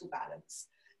quiet little balance.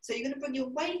 So you're going to bring your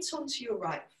weight onto your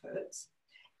right foot.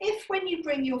 If when you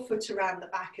bring your foot around the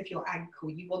back of your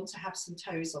ankle, you want to have some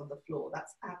toes on the floor,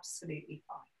 that's absolutely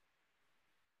fine.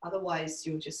 Otherwise,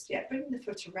 you'll just, yeah, bring the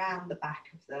foot around the back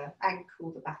of the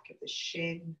ankle, the back of the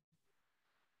shin,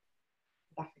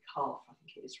 the back of the calf, I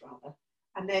think it is rather.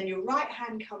 And then your right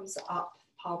hand comes up,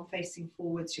 palm facing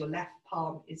forwards, your left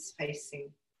palm is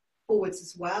facing forwards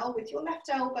as well, with your left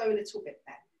elbow a little bit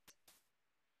bent.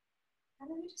 And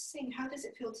then we just sing, how does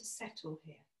it feel to settle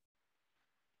here?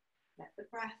 Let the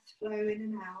breath flow in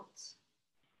and out.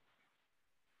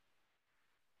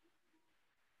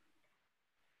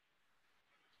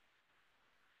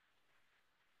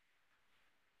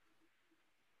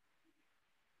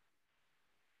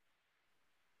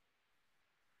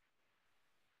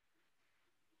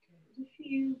 Good. If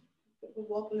you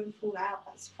wobble and fall out,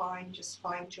 that's fine. Just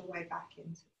find your way back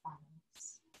into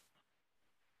balance.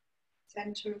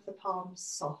 Center of the palms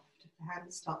soft. If the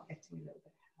hands start getting a little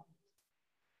bit held.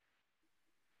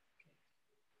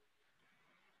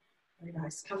 Very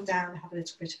nice. Come down, have a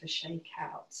little bit of a shake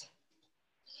out.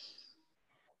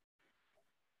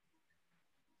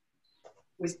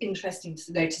 It was interesting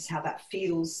to notice how that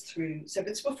feels through. So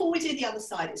but before we do the other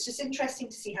side, it's just interesting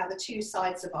to see how the two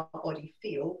sides of our body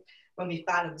feel when we've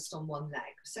balanced on one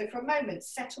leg. So for a moment,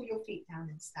 settle your feet down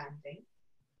in standing.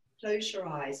 Close your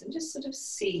eyes and just sort of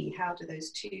see how do those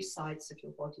two sides of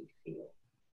your body feel.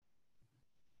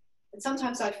 And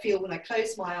sometimes I feel when I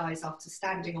close my eyes after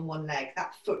standing on one leg,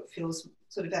 that foot feels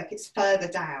sort of like it's further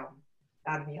down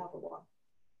than the other one.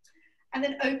 And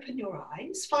then open your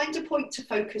eyes, find a point to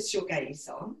focus your gaze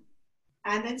on,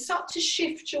 and then start to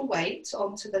shift your weight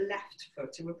onto the left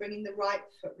foot. And we're bringing the right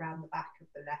foot round the back of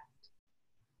the left.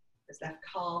 There's left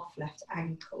calf, left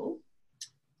ankle.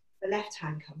 The left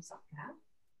hand comes up now.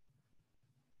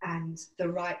 And the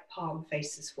right palm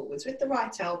faces forwards with the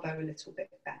right elbow a little bit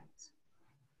bent.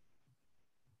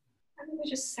 And then we're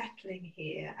just settling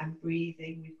here and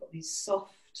breathing. We've got these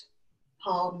soft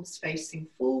palms facing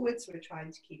forwards. We're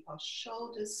trying to keep our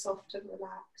shoulders soft and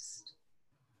relaxed.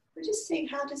 We're just seeing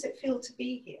how does it feel to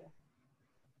be here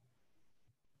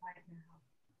right now.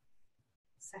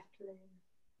 Settling,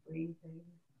 breathing.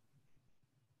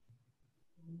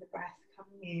 Feeling the breath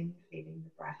coming in, feeling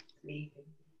the breath leaving.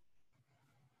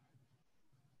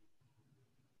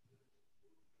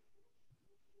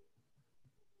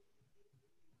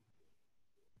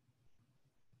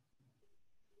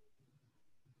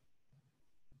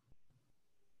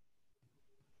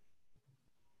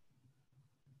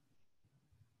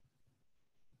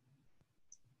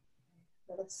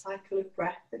 Another cycle of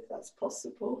breath if that's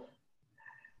possible.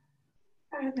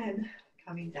 And then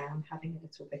coming down, having a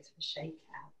little bit of a shake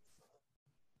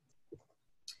out.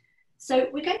 So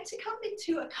we're going to come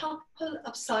into a couple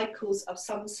of cycles of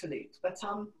sun salute, but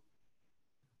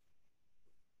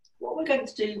what we're going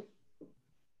to do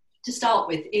to start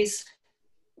with is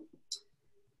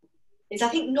is I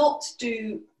think not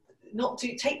to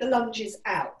take the lunges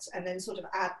out and then sort of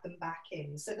add them back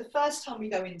in. So the first time we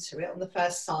go into it on the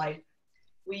first side,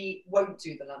 we won't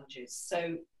do the lunges.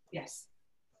 So yes.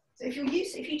 So if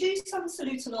you do sun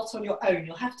salute a lot on your own,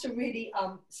 you'll have to really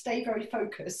stay very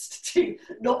focused to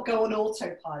not go on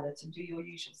autopilot and do your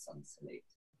usual sun salute.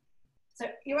 So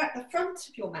you're at the front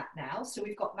of your mat now. So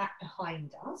we've got mat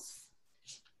behind us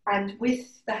and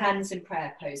with the hands in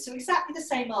prayer pose. So exactly the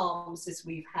same arms as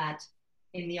we've had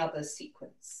in the other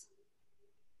sequence.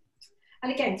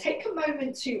 And again, take a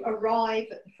moment to arrive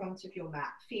at the front of your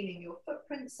mat, feeling your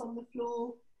footprints on the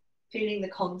floor, feeling the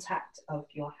contact of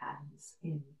your hands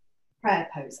in prayer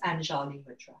pose, Anjali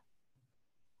Mudra.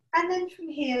 And then from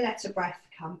here, let a breath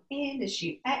come in. As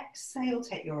you exhale,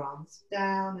 take your arms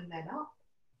down and then up.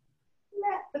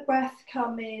 Let the breath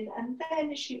come in, and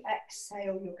then as you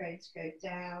exhale, you're going to go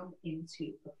down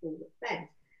into a forward bend.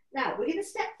 Now, we're going to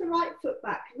step the right foot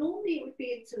back. Normally it would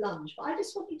be into lunge, but I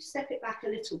just want you to step it back a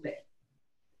little bit.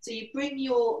 So you bring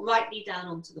your right knee down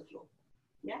onto the floor.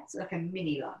 Yeah, so like a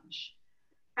mini lunge.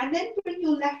 And then bring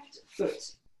your left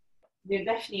foot, your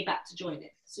left knee back to join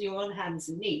it. So you're on hands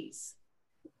and knees.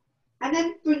 And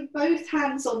then bring both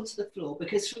hands onto the floor,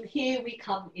 because from here we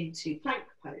come into plank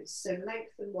pose. So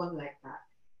lengthen one leg back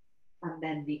and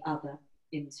then the other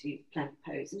into plank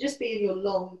pose. And just be in your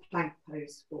long plank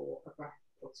pose for a breath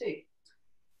or two.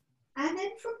 And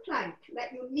then from plank,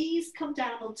 let your knees come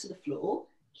down onto the floor.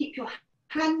 Keep your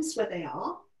hands where they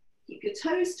are. Keep your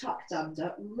toes tucked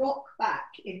under. Rock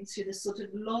back into the sort of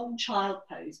long child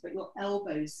pose, but your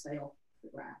elbows stay off the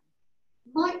ground.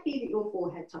 Might be that your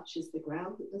forehead touches the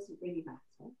ground, it doesn't really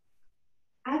matter.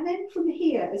 And then from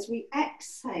here, as we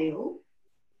exhale,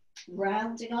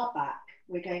 rounding our back,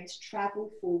 we're going to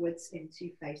travel forwards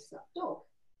into face up dog.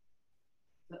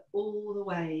 But all the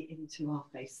way into our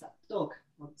face up dog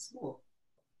once more.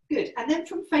 Good. And then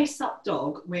from face up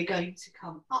dog, we're going to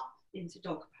come up into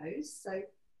dog pose. So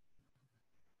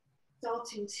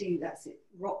starting to, that's it,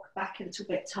 rock back a little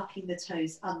bit, tucking the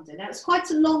toes under. Now it's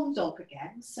quite a long dog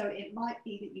again, so it might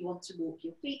be that you want to walk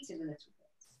your feet in a little bit.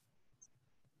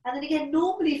 And then again,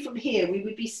 normally from here, we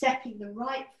would be stepping the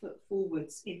right foot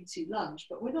forwards into lunge,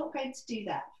 but we're not going to do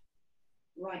that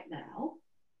right now.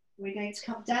 We're going to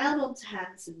come down onto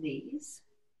hands and knees.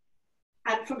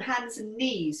 And from hands and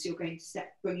knees, you're going to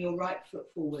bring your right foot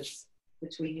forwards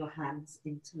between your hands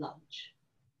into lunge.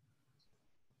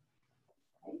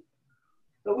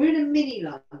 But we're in a mini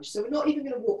lunge, so we're not even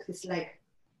going to walk this leg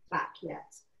back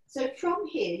yet. So from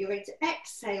here, you're going to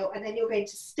exhale, and then you're going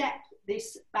to step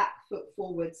this back foot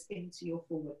forwards into your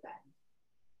forward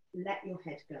bend. Let your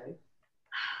head go.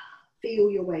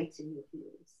 Feel your weight in your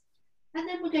heels. And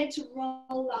then we're going to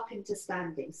roll up into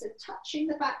standing. So touching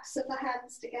the backs of the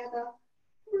hands together,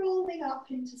 rolling up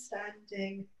into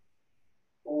standing,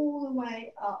 all the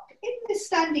way up. In this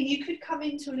standing, you could come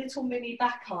into a little mini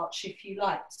back arch if you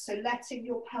like. So letting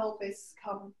your pelvis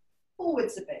come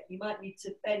forwards a bit. You might need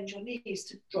to bend your knees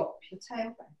to drop your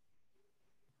tailbone.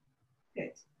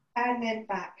 Good. And then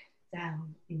back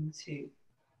down into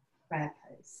prayer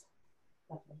pose.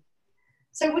 Lovely.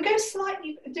 So we're going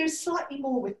to do slightly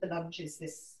more with the lunges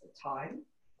this time,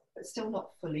 but still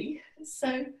not fully.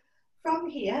 So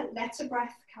from here, let a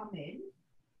breath come in.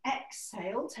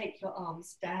 Exhale, take your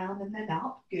arms down and then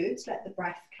up. Good. Let the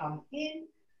breath come in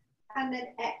and then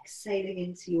exhaling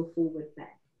into your forward bend.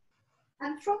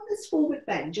 And from this forward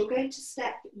bend, you're going to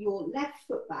step your left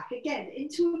foot back again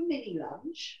into a mini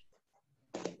lunge.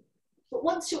 But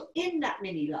once you're in that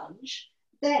mini lunge,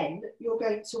 then you're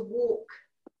going to walk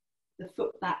the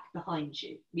foot back behind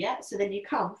you. Yeah. So then you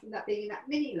come from that being in that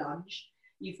mini lunge,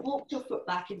 you've walked your foot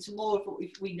back into more of what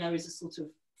we know as a sort of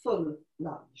full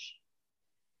lunge.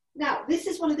 Now, this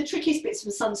is one of the trickiest bits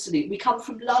from sun salute. We come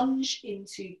from lunge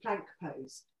into plank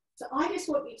pose. So I just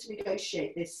want you to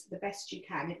negotiate this the best you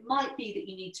can. It might be that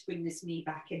you need to bring this knee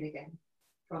back in again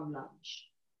from lunge,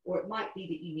 or it might be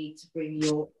that you need to bring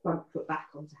your front foot back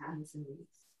onto hands and knees.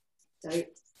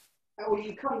 So, or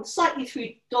you come slightly through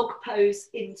dog pose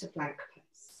into plank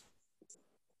pose.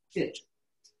 Good.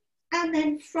 And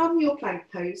then from your plank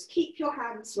pose, keep your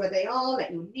hands where they are,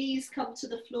 let your knees come to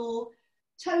the floor.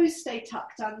 Toes stay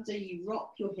tucked under, you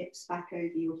rock your hips back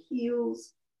over your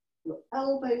heels, your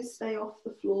elbows stay off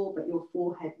the floor, but your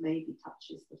forehead maybe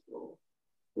touches the floor.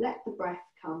 Let the breath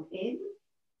come in,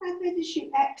 and then as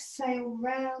you exhale,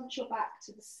 round your back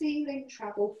to the ceiling,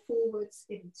 travel forwards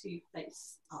into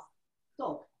face up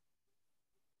dog.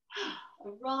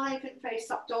 Arrive in face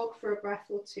up dog for a breath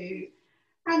or two,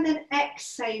 and then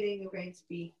exhaling, you're going to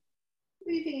be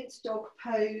moving into dog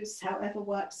pose, however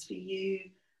works for you.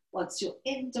 Once you're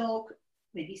in dog,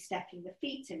 maybe stepping the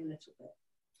feet in a little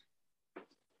bit.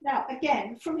 Now,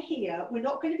 again, from here, we're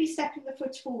not going to be stepping the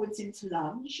foot forwards into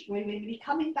lunge. We're going to be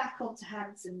coming back onto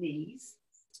hands and knees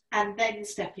and then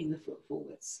stepping the foot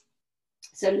forwards.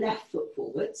 So left foot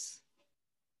forwards.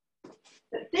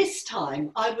 But this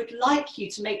time, I would like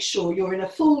you to make sure you're in a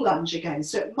full lunge again.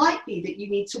 So it might be that you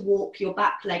need to walk your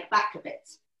back leg back a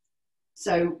bit.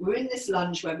 So we're in this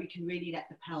lunge where we can really let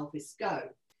the pelvis go.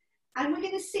 And we're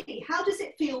going to see, how does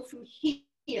it feel from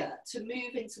here to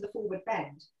move into the forward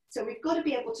bend? So we've got to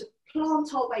be able to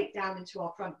plant our weight down into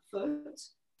our front foot,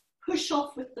 push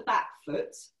off with the back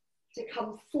foot to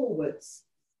come forwards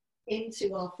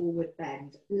into our forward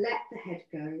bend. Let the head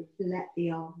go, let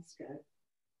the arms go.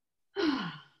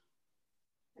 And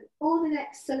on an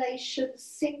exhalation,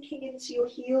 sinking into your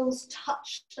heels,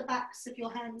 touch the backs of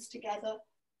your hands together,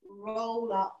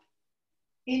 roll up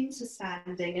into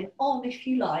standing and on, if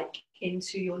you like,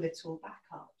 into your little back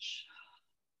arch.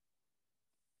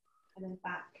 And then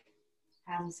back,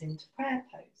 hands into prayer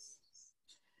pose.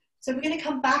 So we're going to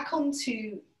come back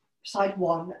onto side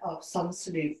one of sun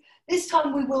salute. This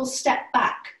time we will step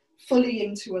back fully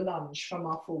into a lunge from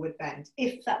our forward bend,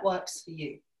 if that works for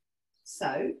you.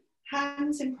 So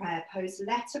hands in prayer pose,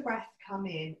 let a breath come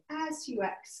in as you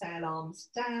exhale, arms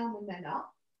down and then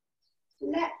up.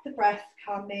 Let the breath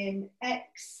come in,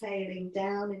 exhaling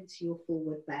down into your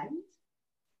forward bend.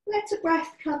 Let a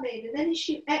breath come in, and then as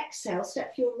you exhale,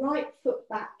 step your right foot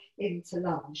back into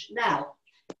lunge. Now,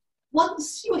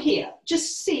 once you're here,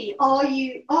 just see, are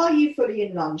you fully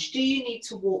in lunge? Do you need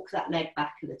to walk that leg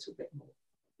back a little bit more?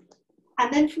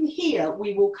 And then from here,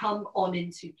 we will come on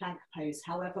into plank pose,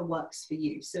 however works for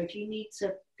you. So if you need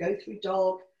to go through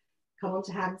dog, come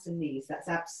onto hands and knees, that's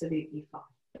absolutely fine.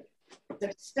 So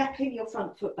stepping your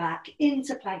front foot back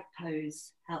into plank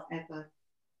pose, however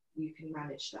you can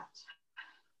manage that.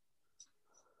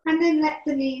 And then let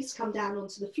the knees come down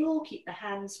onto the floor, keep the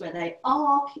hands where they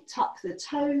are, tuck the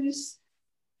toes,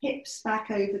 hips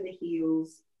back over the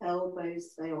heels,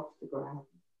 elbows stay off the ground,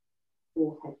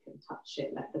 forehead can touch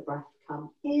it, let the breath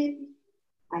come in.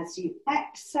 As you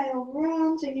exhale,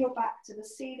 rounding your back to the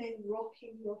ceiling,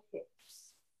 rocking your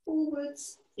hips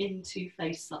forwards into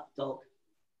face up dog.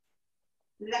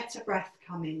 Let a breath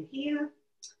come in here,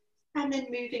 and then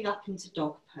moving up into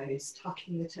dog pose,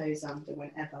 tucking the toes under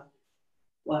whenever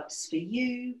works for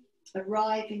you,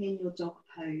 arriving in your dog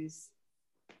pose,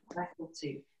 breath or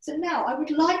two. So now I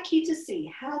would like you to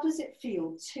see, how does it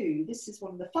feel to, this is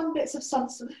one of the fun bits of sun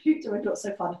salute, or not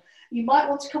so fun. You might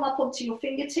want to come up onto your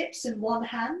fingertips in one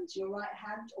hand, your right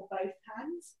hand or both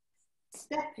hands,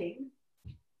 stepping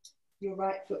your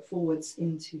right foot forwards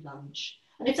into lunge.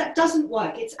 And if that doesn't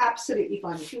work, it's absolutely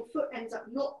fine. If your foot ends up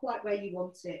not quite where you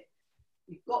want it,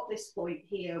 you've got this point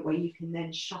here where you can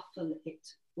then shuffle it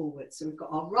forward. So we've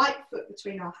got our right foot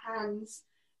between our hands.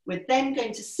 We're then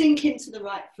going to sink into the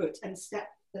right foot and step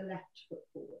the left foot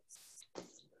forwards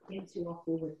into our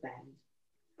forward bend.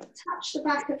 Touch the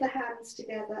back of the hands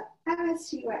together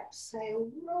as you exhale,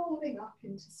 rolling up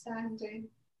into standing.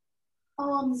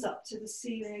 Arms up to the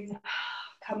ceiling,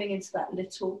 coming into that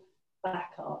little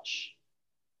back arch,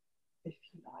 if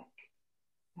you like.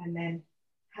 And then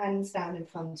hands down in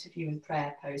front of you in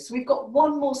prayer pose. So we've got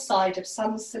one more side of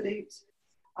sun salute.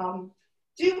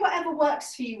 Do whatever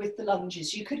works for you with the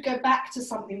lunges. You could go back to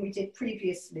something we did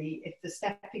previously if the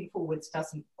stepping forwards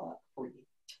doesn't work for you.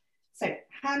 So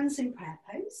hands in prayer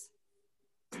pose.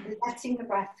 Letting the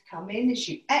breath come in as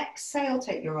you exhale,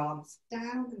 take your arms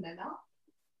down and then up.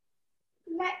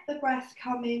 Let the breath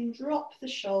come in, drop the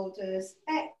shoulders,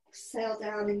 exhale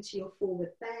down into your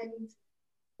forward bend.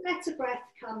 Let a breath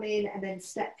come in and then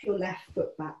step your left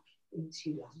foot back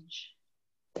into lunge.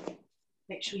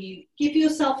 Make sure you give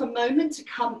yourself a moment to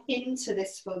come into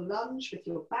this full lunge with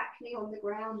your back knee on the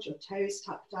ground, your toes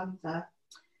tucked under,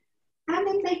 and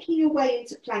then making your way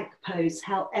into plank pose,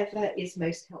 however is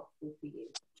most helpful for you.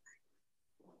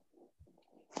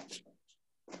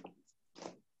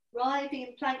 Arriving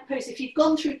in plank pose. If you've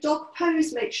gone through dog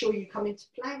pose, make sure you come into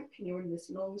plank and you're in this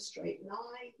long straight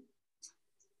line.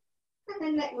 And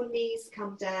then let your knees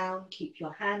come down, keep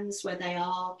your hands where they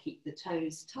are, keep the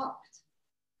toes tucked.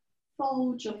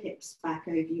 Fold your hips back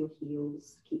over your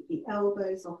heels, keep the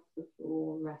elbows off the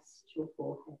floor, rest your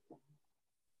forehead down.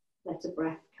 Let a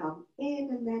breath come in,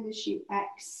 and then as you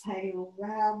exhale,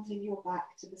 rounding your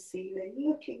back to the ceiling,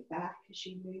 looking back as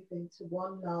you move into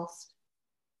one last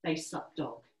face up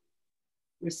dog.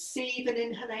 Receive an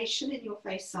inhalation in your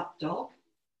face up dog,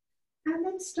 and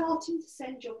then starting to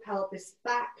send your pelvis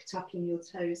back, tucking your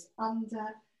toes under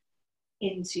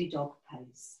into dog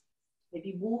pose.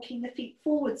 Maybe walking the feet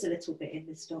forwards a little bit in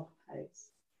this dog pose.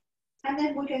 And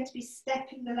then we're going to be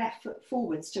stepping the left foot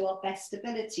forwards to our best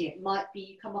ability. It might be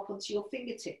you come up onto your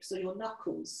fingertips or your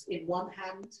knuckles in one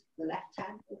hand, the left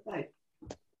hand, or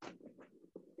both.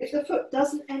 If the foot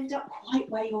doesn't end up quite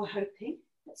where you're hoping,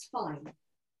 that's fine.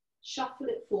 Shuffle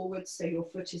it forward so your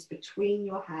foot is between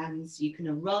your hands. You can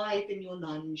arrive in your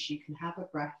lunge. You can have a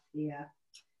breath here.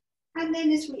 And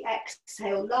then as we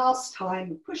exhale, last time,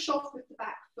 we push off with the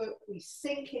back foot. We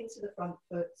sink into the front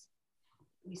foot.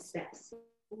 We step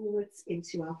forwards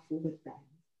into our forward bend.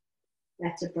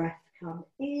 Let a breath come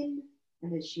in,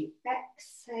 and as you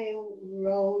exhale,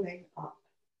 rolling up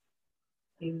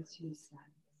into standing,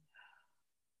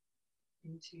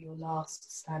 into your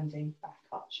last standing back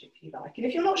arch if you like. And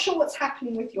if you're not sure what's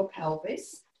happening with your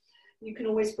pelvis, you can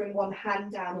always bring one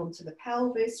hand down onto the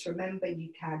pelvis. Remember, you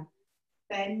can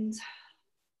bend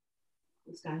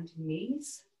your standing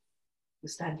knees. Your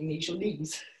standing knees, your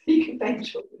knees. You can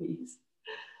bend your knees.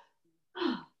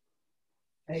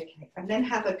 Okay, and then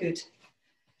have a good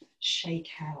shake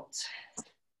out.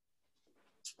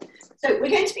 So we're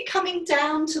going to be coming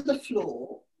down to the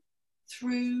floor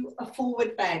through a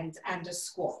forward bend and a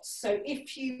squat. So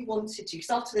if you wanted to, because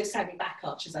after those standing back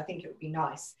arches, I think it would be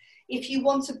nice. If you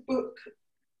want to book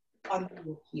under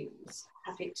your heels,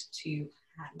 have it to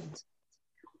hand.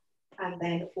 And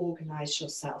then organize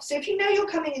yourself. So if you know you're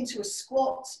coming into a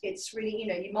squat, it's really, you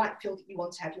know, you might feel that you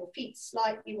want to have your feet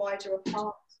slightly wider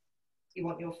apart. You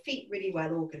want your feet really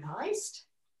well organized.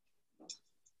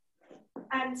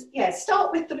 And yeah,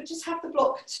 start with them, just have the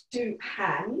block to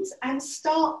hand and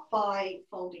start by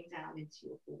folding down into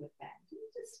your forward bend.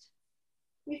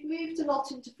 We've moved a lot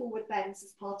into forward bends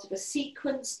as part of a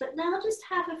sequence, but now just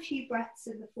have a few breaths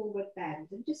in the forward bend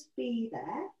and just be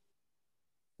there.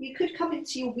 You could come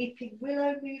into your weeping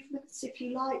willow movements if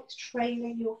you like,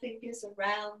 trailing your fingers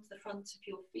around the front of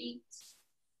your feet.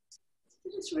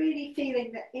 Just really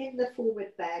feeling that in the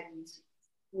forward bend,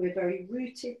 we're very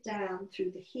rooted down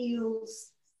through the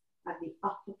heels and the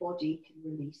upper body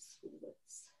can release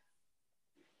forwards.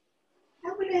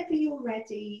 And whenever you're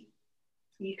ready,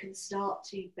 you can start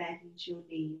to bend your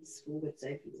knees forwards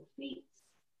over your feet,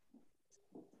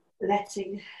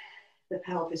 letting the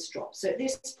pelvis drop. So at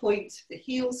this point, the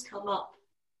heels come up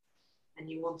and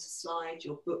you want to slide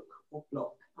your book or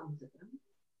block under them.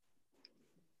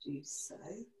 Do so.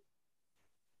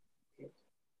 Good.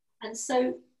 And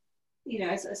so, you know,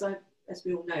 as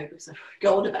we all know, because I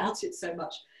go on about it so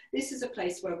much, this is a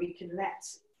place where we can let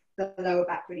the lower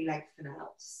back really lengthen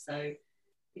out. So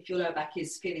if your lower back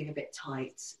is feeling a bit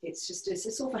tight, it's a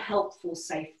sort of a helpful,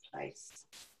 safe place.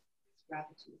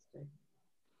 Gravity is doing.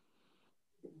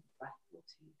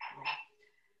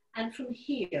 And from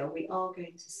here, we are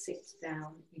going to sit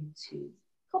down into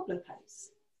cobbler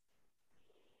pose.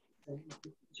 So you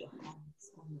put your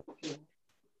hands on the floor.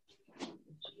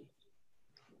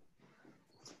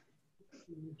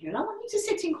 And I want you to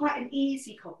sit in quite an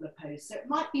easy cobbler pose. So it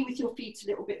might be with your feet a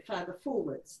little bit further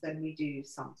forwards than we do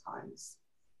sometimes.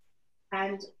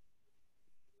 And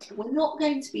we're not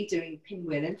going to be doing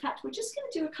pinwheel. In fact, we're just going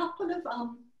to do a couple of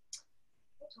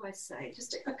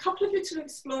just a couple of little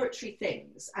exploratory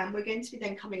things, and we're going to be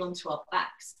then coming on to our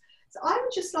backs. So I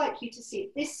would just like you to see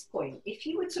at this point, if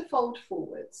you were to fold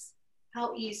forwards,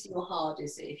 how easy or hard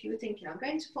is it? If you were thinking, I'm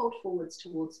going to fold forwards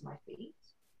towards my feet,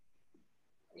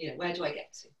 you know, where do I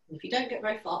get to? And if you don't get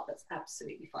very far, that's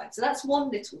absolutely fine. So that's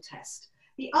one little test.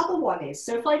 The other one is,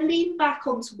 so if I lean back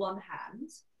onto one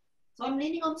hand, so I'm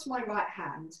leaning onto my right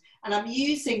hand, and I'm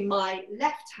using my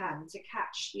left hand to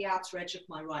catch the outer edge of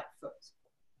my right foot.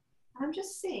 I'm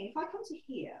just seeing, if I come to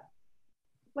here,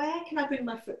 where can I bring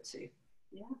my foot to?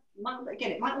 Yeah,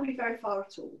 again, it might not be very far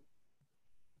at all.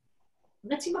 I'm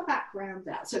letting my back round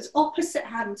out. So it's opposite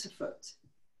hand to foot.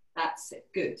 That's it,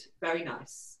 good, very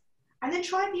nice. And then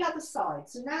try the other side.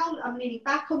 So now I'm leaning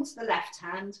back onto the left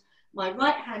hand. My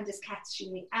right hand is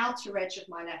catching the outer edge of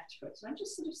my left foot. And I'm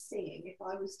just sort of seeing if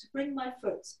I was to bring my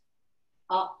foot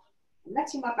up,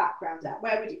 letting my back round out,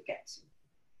 where would it get to?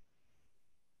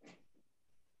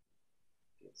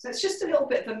 So it's just a little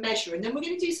bit of a measure, and then we're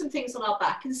going to do some things on our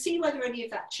back and see whether any of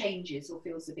that changes or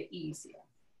feels a bit easier.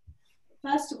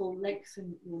 First of all,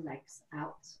 lengthen your legs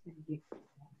out and give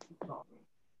control.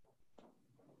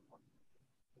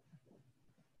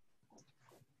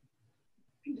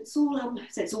 It's all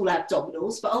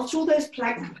abdominals, but after all those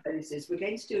plank poses, we're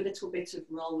going to do a little bit of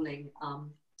rolling,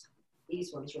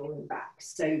 these ones rolling back.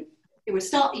 So it will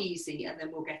start easy and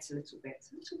then we'll get a little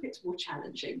bit more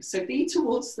challenging. So be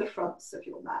towards the fronts of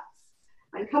your mats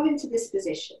and come into this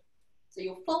position. So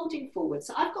you're folding forward.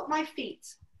 So I've got my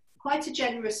feet quite a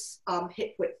generous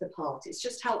hip width apart. It's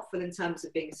just helpful in terms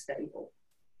of being stable.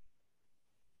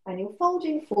 And you're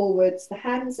folding forwards, the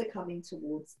hands are coming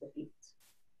towards the feet.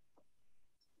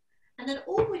 And then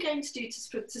all we're going to do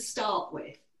to start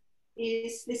with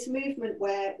is this movement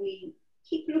where we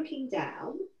keep looking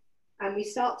down and we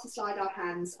start to slide our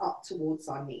hands up towards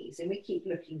our knees, and we keep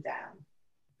looking down,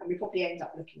 and we probably end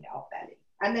up looking at our belly.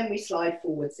 And then we slide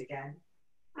forwards again,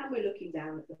 and we're looking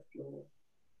down at the floor.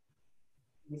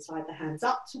 We slide the hands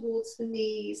up towards the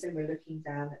knees, and we're looking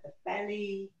down at the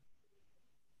belly.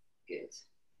 Good.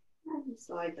 And we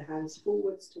slide the hands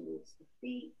forwards towards the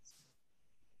feet.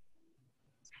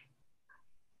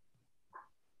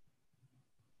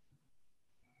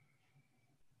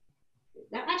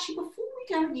 Now, actually, before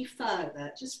we go any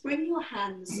further, just bring your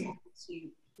hands onto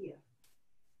here.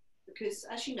 Because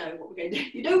as you know what we're going to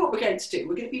do, you know what we're going to do.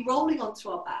 We're going to be rolling onto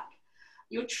our back.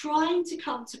 You're trying to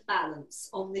come to balance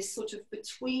on this sort of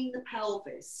between the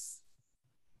pelvis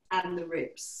and the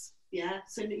ribs. Yeah,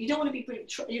 so you don't want to be,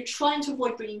 you're trying to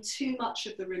avoid bringing too much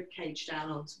of the rib cage down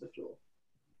onto the floor.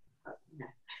 No,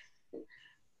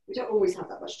 we don't always have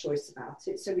that much choice about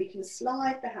it. So we can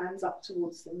slide the hands up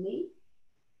towards the knee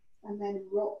and then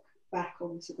rock back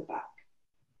onto the back,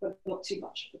 but not too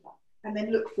much of the back. And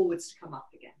then look forwards to come up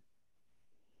again.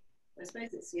 I suppose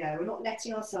it's, yeah, we're not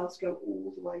letting ourselves go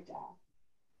all the way down.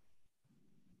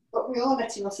 But we are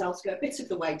letting ourselves go a bit of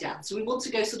the way down. So we want to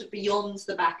go sort of beyond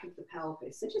the back of the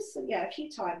pelvis. So just, yeah, a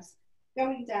few times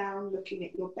going down, looking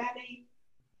at your belly,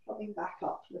 coming back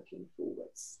up, looking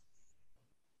forwards.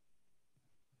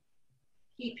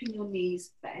 Keeping your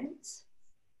knees bent,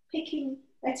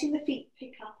 letting the feet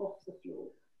pick up off the floor.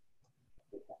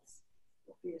 I think that's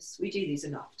obvious. We do these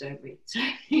enough, don't we? So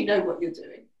you know what you're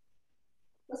doing.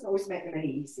 Doesn't always make them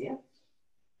any easier.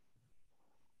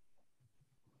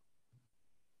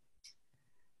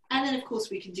 And then, of course,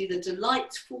 we can do the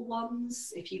delightful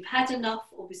ones. If you've had enough,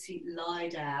 obviously lie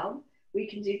down. We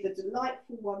can do the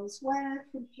delightful ones where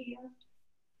from here,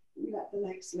 we let the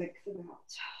legs lengthen out.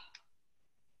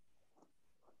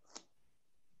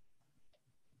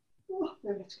 Oh,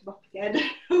 then we have to come up again.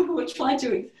 We'll try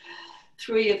doing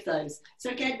 3 of those. So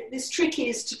again, this trick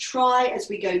is to try as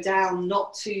we go down,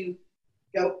 not to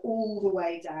go all the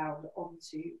way down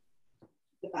onto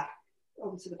the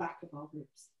back of our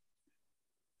ribs.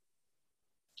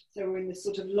 So we're in this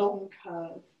sort of long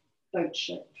curve, boat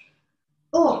shape.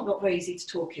 Oh, not very easy to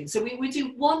talk in. So we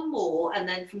do one more, and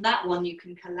then from that one you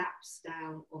can collapse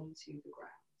down onto the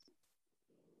ground.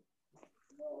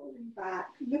 Rolling back,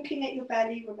 looking at your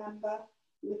belly, remember,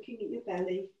 looking at your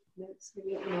belly. That's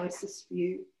going to be the nicest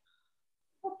view.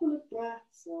 Couple of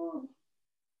breaths on.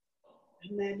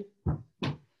 And then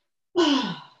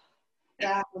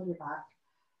down on your back.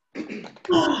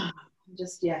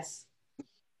 Just, yes.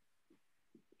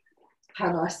 How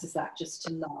nice is that, just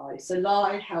to lie? So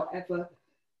lie however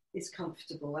is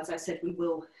comfortable. As I said, we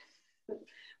will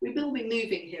be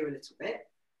moving here a little bit.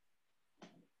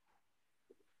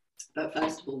 But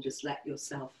first of all, just let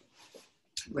yourself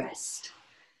rest.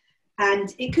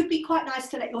 And it could be quite nice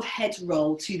to let your head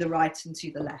roll to the right and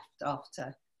to the left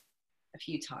after a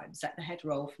few times. Let the head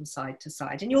roll from side to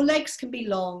side. And your legs can be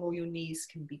long or your knees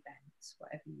can be bent,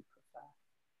 whatever you prefer.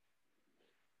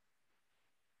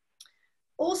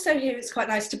 Also here, it's quite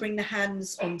nice to bring the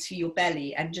hands onto your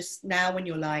belly, and just now when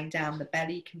you're lying down, the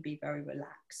belly can be very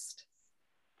relaxed.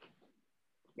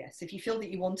 Yes, if you feel that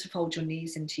you want to fold your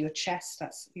knees into your chest,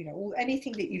 that's, you know,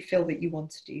 anything that you feel that you want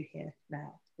to do here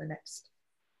now, the next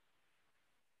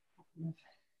couple of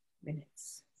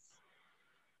minutes.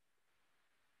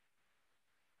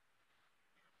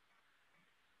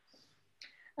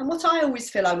 And what I always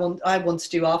feel I want to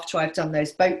do after I've done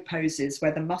those boat poses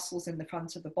where the muscles in the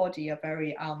front of the body are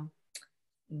very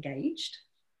engaged,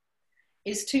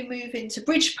 is to move into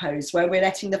bridge pose where we're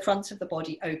letting the front of the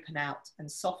body open out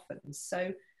and soften.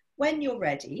 So when you're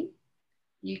ready,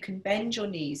 you can bend your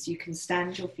knees, you can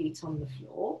stand your feet on the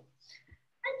floor,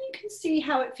 and you can see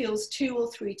how it feels 2 or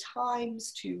 3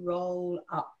 times to roll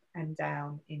up and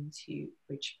down into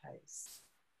bridge pose.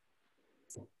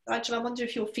 Nigel, I wonder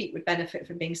if your feet would benefit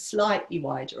from being slightly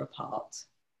wider apart.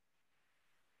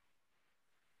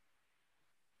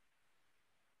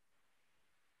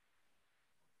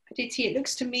 Aditi, it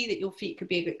looks to me that your feet could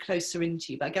be a bit closer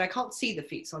into you, but again, I can't see the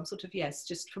feet, so I'm sort of, yes,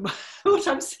 just from what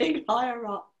I'm seeing higher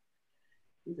up.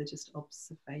 These are just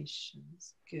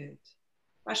observations. Good.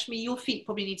 Rashmi, your feet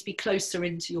probably need to be closer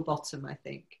into your bottom, I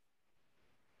think.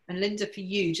 And Linda, for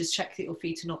you, just check that your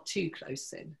feet are not too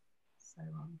close in. So,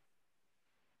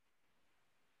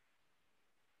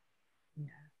 yeah,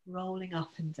 rolling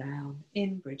up and down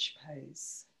in bridge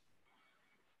pose.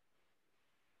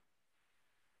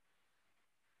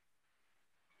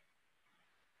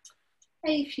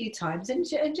 a few times, and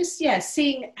just, yeah,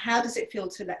 seeing how does it feel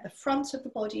to let the front of the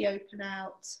body open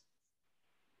out.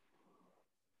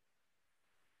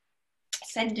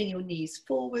 Sending your knees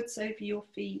forwards over your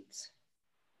feet.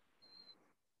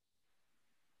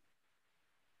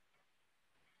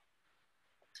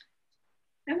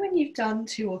 And when you've done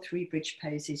 2 or 3 bridge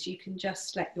poses, you can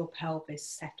just let your pelvis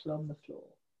settle on the floor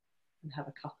and have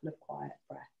a couple of quiet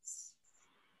breaths.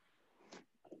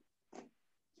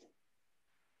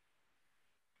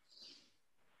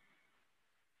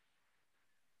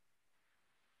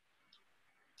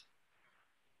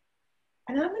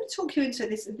 And I'm going to talk you into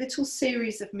this little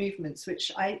series of movements,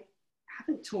 which I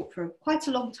haven't taught for quite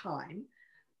a long time.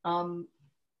 And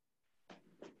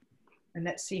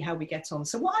let's see how we get on.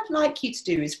 So what I'd like you to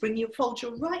do is fold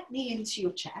your right knee into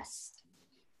your chest,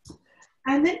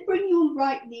 and then bring your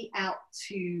right knee out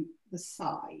to the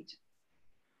side.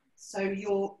 So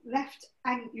your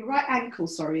right ankle,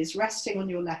 sorry, is resting on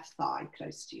your left thigh,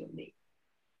 close to your knee.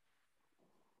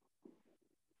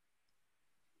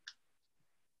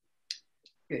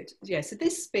 Good. Yeah, so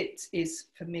this bit is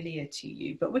familiar to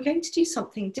you, but we're going to do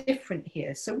something different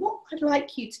here. So what I'd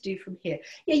like you to do from here,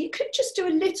 yeah, you could just do a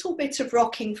little bit of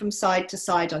rocking from side to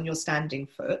side on your standing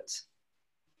foot.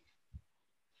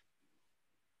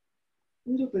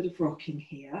 A little bit of rocking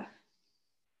here.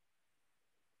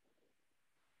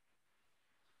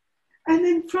 And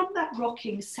then from that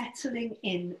rocking, settling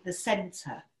in the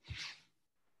center.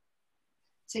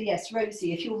 So yes,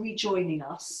 Rosie, if you're rejoining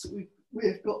us,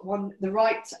 we've got the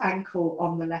right ankle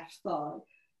on the left thigh,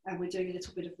 and we're doing a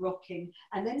little bit of rocking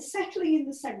and then settling in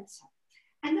the center.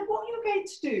 And then what you're going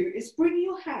to do is bring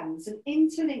your hands and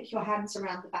interlink your hands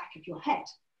around the back of your head.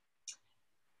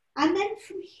 And then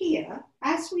from here,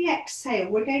 as we exhale,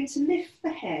 we're going to lift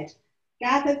the head,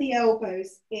 gather the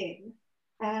elbows in,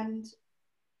 and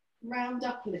round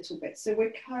up a little bit. So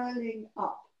we're curling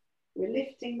up, we're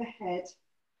lifting the head,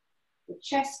 the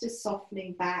chest is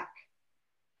softening back,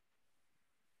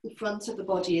 the front of the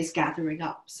body is gathering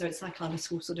up. So it's like a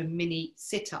little sort of mini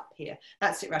sit up here.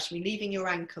 That's it, Rashmi, leaving your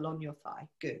ankle on your thigh.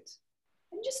 Good.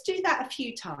 And just do that a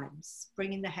few times,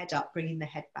 bringing the head up, bringing the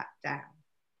head back down.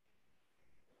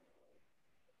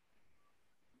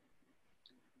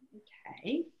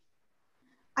 Okay.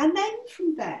 And then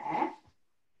from there,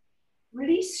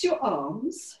 release your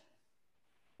arms.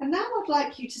 And now I'd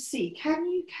like you to see, can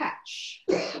you catch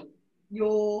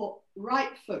your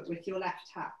right foot with your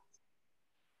left hand?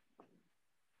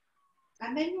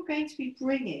 And then you're going to be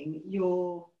bringing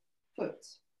your foot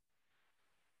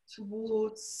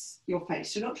towards your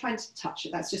face. You're not trying to touch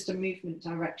it, that's just a movement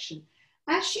direction.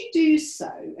 As you do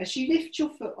so, as you lift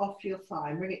your foot off your thigh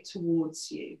and bring it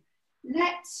towards you,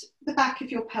 let the back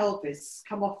of your pelvis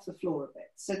come off the floor a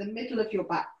bit. So the middle of your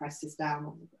back presses down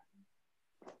on the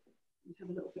ground. You have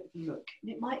a little bit of a look.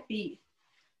 And it might be...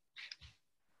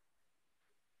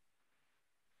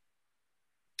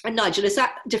 And Nigel, is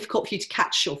that difficult for you to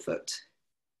catch your foot?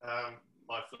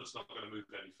 My foot's not going to move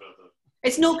any further.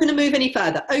 It's not going to move any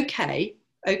further. Okay.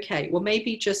 Okay. Well,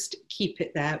 maybe just keep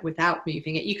it there without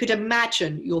moving it. You could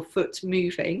imagine your foot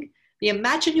moving.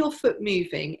 Imagine your foot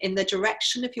moving in the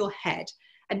direction of your head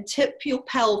and tip your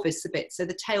pelvis a bit so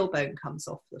the tailbone comes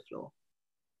off the floor.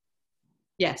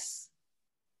 Yes.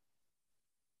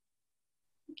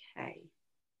 Okay.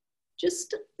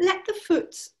 Just let the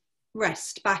foot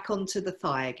rest back onto the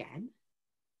thigh again.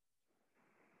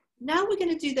 Now we're going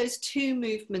to do those 2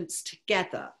 movements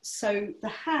together. So the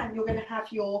hand, you're going to have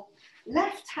your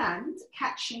left hand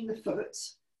catching the foot.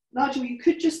 Nigel, you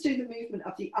could just do the movement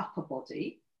of the upper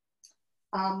body.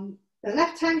 The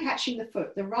left hand catching the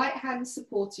foot, the right hand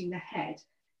supporting the head.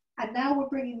 And now we're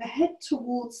bringing the head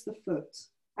towards the foot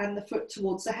and the foot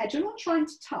towards the head. You're not trying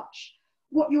to touch.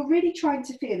 What you're really trying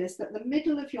to feel is that the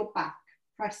middle of your back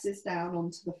presses down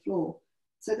onto the floor.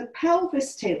 So the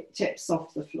pelvis tips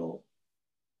off the floor.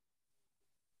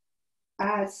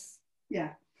 As, yeah,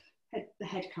 the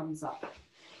head comes up.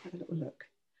 Have a little look.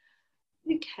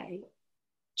 Okay.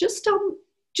 Just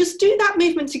do that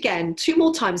movement again 2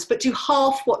 more times, but do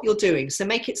half what you're doing. So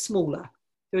make it smaller.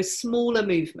 Do a smaller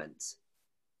movement.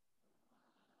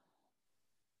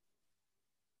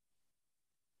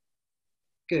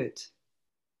 Good.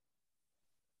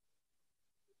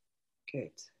 Good.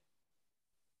 Okay.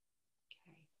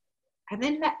 And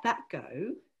then let that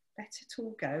go. Let it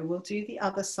all go. We'll do the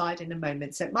other side in a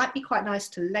moment. So it might be quite nice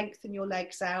to lengthen your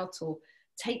legs out or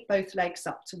take both legs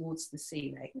up towards the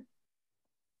ceiling.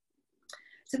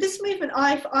 So this movement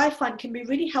I find can be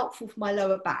really helpful for my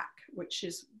lower back, which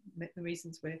is the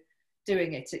reasons we're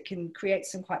doing it. It can create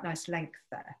some quite nice length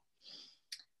there.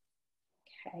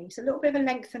 Okay, so a little bit of a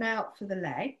lengthen out for the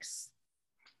legs.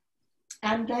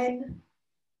 And then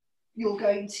you're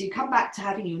going to come back to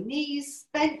having your knees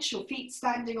bent, your feet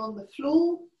standing on the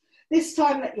floor. This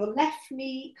time, let your left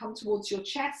knee come towards your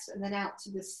chest and then out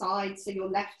to the side, so your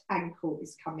left ankle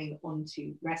is coming on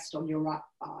to rest on your right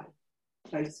thigh,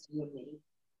 close to your knee.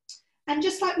 And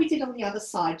just like we did on the other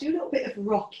side, do a little bit of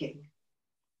rocking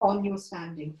on your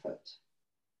standing foot.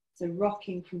 So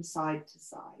rocking from side to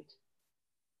side.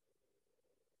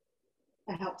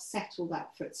 To help settle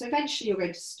that foot. So eventually you're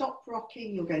going to stop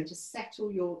rocking, you're going to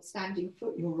settle your standing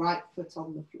foot, your right foot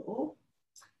on the floor.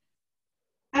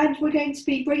 And we're going to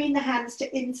be bringing the hands to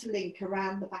interlink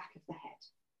around the back of the head.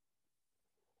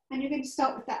 And you're going to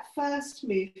start with that first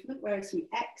movement, where as we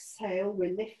exhale,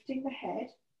 we're lifting the head,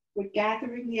 we're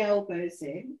gathering the elbows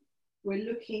in, we're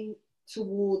looking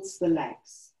towards the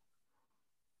legs.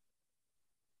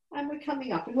 And we're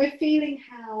coming up and we're feeling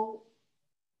how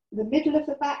the middle of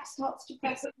the back starts to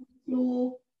press on the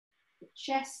floor, the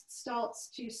chest starts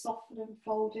to soften and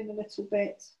fold in a little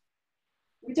bit.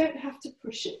 We don't have to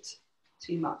push it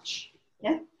too much,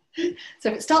 yeah? So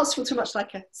if it starts to feel too much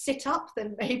like a sit up,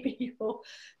 then maybe you're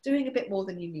doing a bit more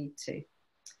than you need to.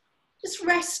 Just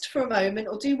rest for a moment,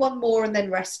 or do one more and then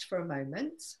rest for a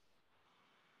moment.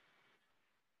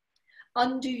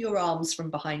 Undo your arms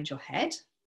from behind your head.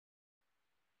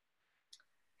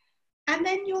 And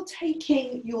then you're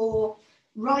taking your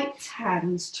right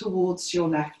hand towards your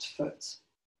left foot.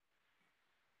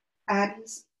 And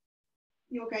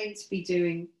you're going to be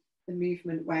doing the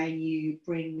movement where you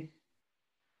bring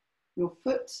your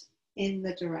foot in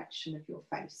the direction of your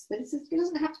face. But it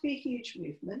doesn't have to be a huge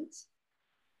movement.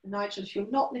 Nigel, if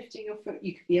you're not lifting your foot,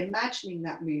 you could be imagining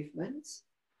that movement,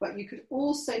 but you could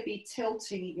also be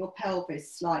tilting your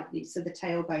pelvis slightly so the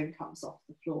tailbone comes off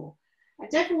the floor.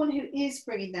 And everyone who is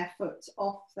bringing their foot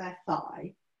off their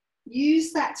thigh,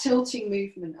 use that tilting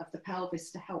movement of the pelvis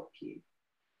to help you.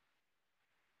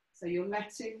 So you're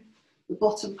letting the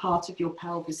bottom part of your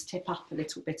pelvis tip up a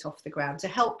little bit off the ground to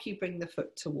help you bring the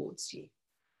foot towards you.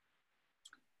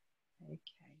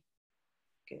 Okay,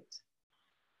 good.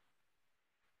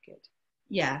 Good.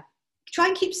 Yeah. Try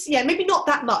and keep, yeah, maybe not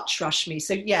that much, Rashmi.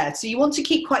 So yeah, so you want to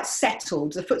keep quite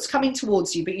settled. The foot's coming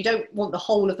towards you, but you don't want the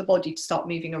whole of the body to start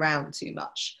moving around too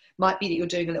much. Might be that you're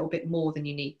doing a little bit more than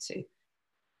you need to.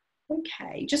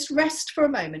 Okay, just rest for a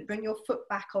moment. Bring your foot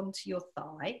back onto your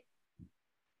thigh.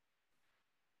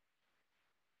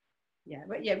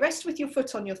 Yeah, rest with your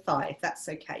foot on your thigh, if that's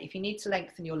okay. If you need to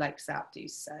lengthen your legs out, do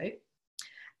so.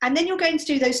 And then you're going to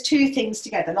do those two things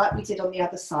together, like we did on the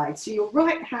other side. So your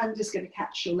right hand is going to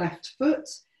catch your left foot.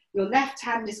 Your left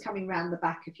hand is coming around the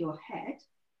back of your head.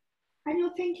 And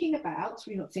you're thinking about,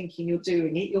 you're not thinking, you're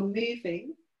doing it. You're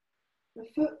moving the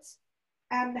foot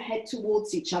and the head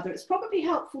towards each other. It's probably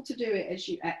helpful to do it as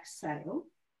you exhale.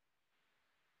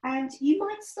 And you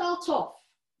might start off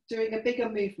doing a bigger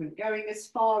movement, going as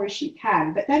far as you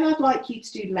can, but then I'd like you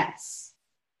to do less.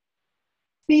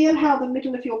 Feel how the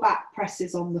middle of your back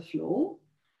presses on the floor.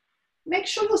 Make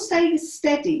sure you're staying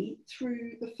steady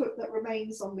through the foot that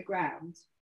remains on the ground.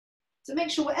 So make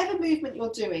sure whatever movement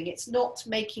you're doing, it's not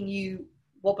making you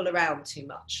wobble around too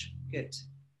much. Good.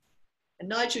 And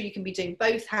Nigel, you can be doing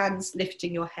both hands,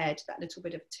 lifting your head, that little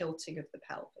bit of tilting of the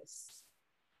pelvis.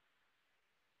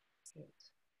 Good.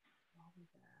 Are we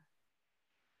there?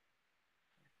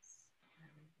 Yes,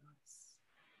 very nice.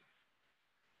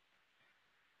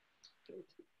 Good.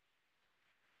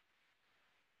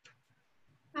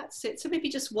 That's it. So maybe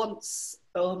just once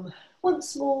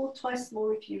more, twice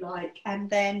more if you like, and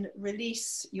then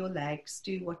release your legs.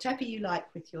 Do whatever you like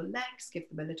with your legs. Give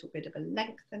them a little bit of a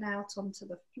lengthen out onto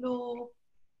the floor.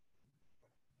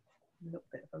 A little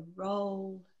bit of a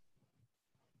roll.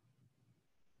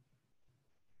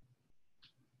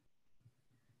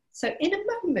 So in a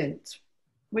moment,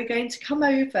 we're going to come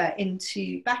over back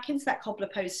into that cobbler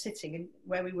pose sitting, and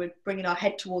where we were bringing our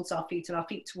head towards our feet and our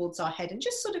feet towards our head, and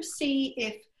just sort of see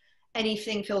if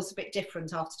anything feels a bit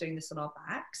different after doing this on our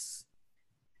backs.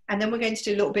 And then we're going to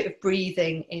do a little bit of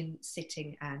breathing in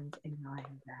sitting and in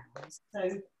lying down.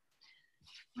 So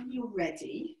when you're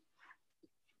ready,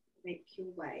 make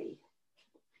your way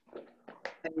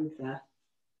over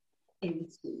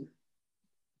into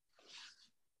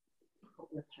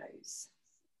cobbler pose.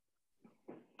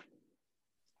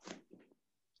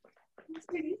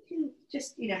 So you can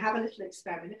just, have a little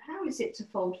experiment of how is it to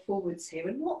fold forwards here,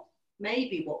 and what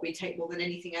we take more than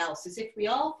anything else is if we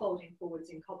are folding forwards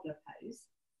in cobbler pose,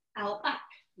 our back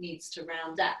needs to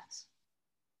round out.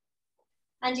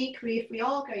 And equally, if we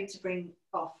are going to bring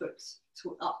our foot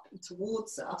up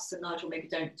towards us, and Nigel, maybe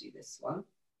don't do this one,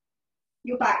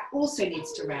 your back also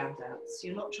needs to round out. So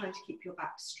you're not trying to keep your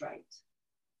back straight.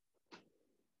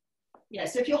 Yeah,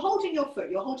 so if you're holding your foot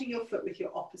with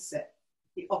your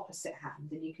the opposite hand,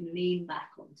 and you can lean back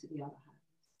onto the other hand.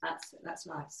 That's it, that's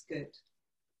nice, good.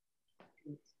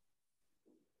 Good.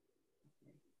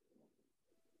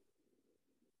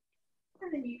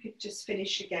 And then you could just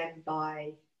finish again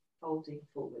by folding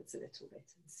forwards a little bit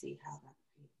and see how that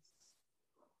feels.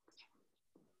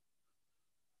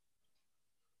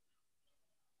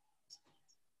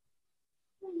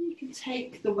 And you can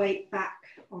take the weight back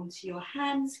onto your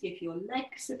hands, give your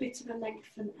legs a bit of a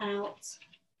lengthen out.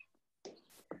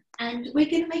 And we're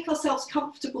going to make ourselves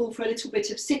comfortable for a little bit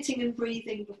of sitting and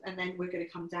breathing, and then we're going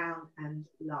to come down and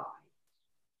lie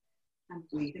and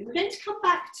breathe. And we're going to come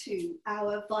back to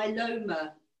our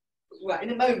viloma, right,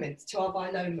 in a moment, to our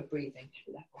viloma breathing.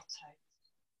 Level toe.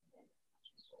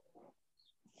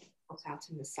 Not out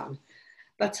in the sun.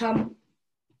 But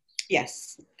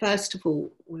yes, first of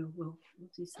all, we'll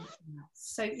do something else.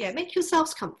 So yeah, make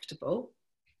yourselves comfortable.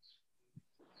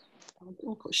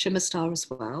 I've got Shimmer Star as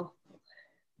well.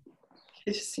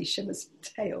 You just see Shimmer's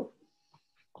tail.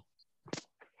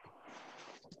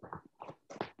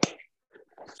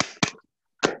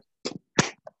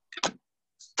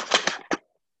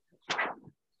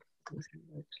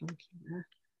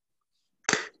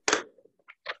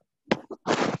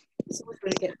 It's always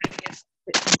really get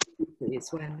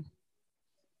is when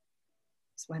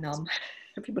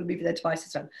people move their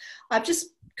devices around. I've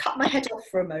just cut my head off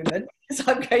for a moment because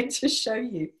I'm going to show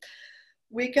you.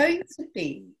 We're going to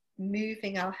be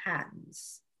moving our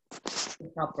hands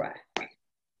with our breath.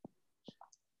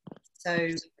 So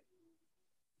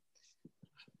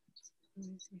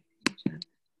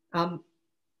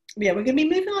yeah, we're going to be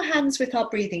moving our hands with our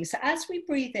breathing. So as we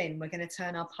breathe in, we're going to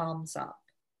turn our palms up.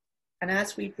 And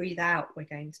as we breathe out, we're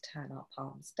going to turn our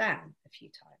palms down a few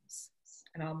times.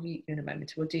 And I'll mute you in a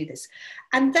moment, we'll do this.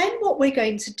 And then what we're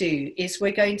going to do is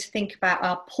we're going to think about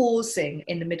our pausing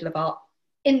in the middle of our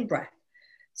in-breath.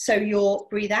 So you'll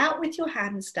breathe out with your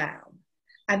hands down,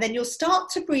 and then you'll start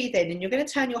to breathe in, and you're going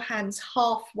to turn your hands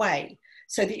halfway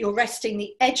so that you're resting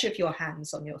the edge of your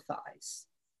hands on your thighs.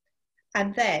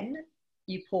 And then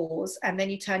you pause, and then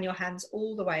you turn your hands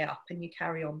all the way up and you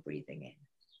carry on breathing in.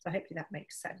 So hopefully that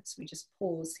makes sense. We just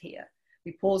pause here.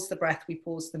 We pause the breath, we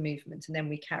pause the movement, and then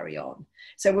we carry on.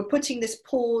 So we're putting this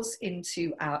pause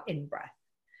into our in-breath.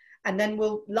 And then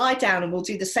we'll lie down and we'll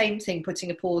do the same thing,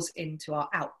 putting a pause into our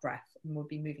out-breath, and we'll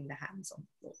be moving the hands on the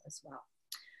floor as well.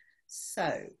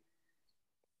 So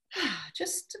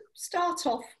just start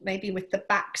off maybe with the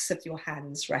backs of your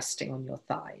hands resting on your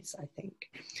thighs, I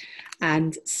think,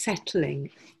 and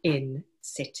settling in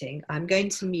sitting. I'm going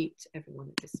to mute everyone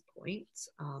at this point.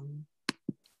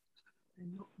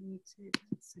 I'm not muted,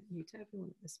 so mute everyone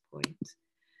at this point.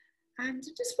 And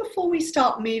just before we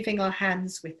start moving our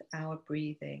hands with our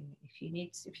breathing,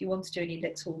 if you want to do any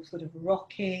little sort of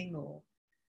rocking or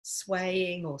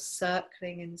swaying or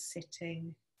circling and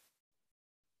sitting,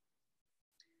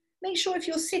 make sure if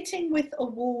you're sitting with a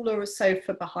wall or a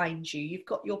sofa behind you, you've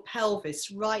got your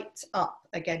pelvis right up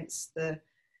against the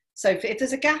sofa. If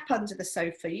there's a gap under the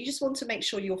sofa, you just want to make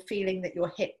sure you're feeling that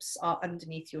your hips are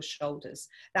underneath your shoulders.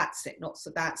 That's it, not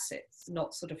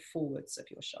sort of forwards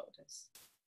of your shoulders.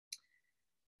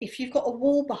 If you've got a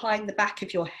wall behind the back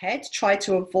of your head, try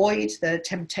to avoid the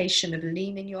temptation of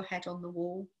leaning your head on the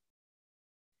wall.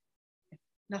 If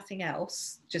nothing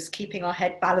else, just keeping our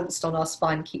head balanced on our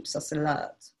spine keeps us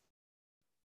alert.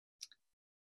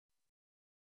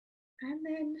 And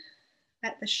then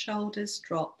let the shoulders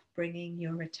drop, bringing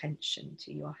your attention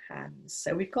to your hands.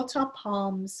 So we've got our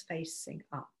palms facing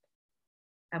up,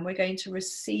 and we're going to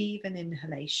receive an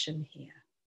inhalation here.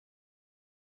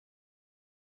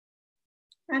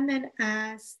 And then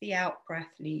as the out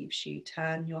breath leaves you,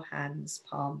 turn your hands,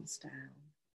 palms down.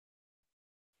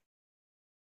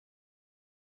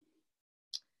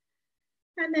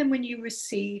 And then when you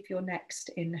receive your next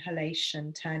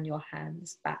inhalation, turn your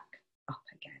hands back up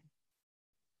again.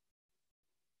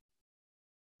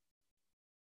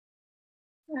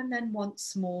 And then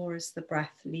once more, as the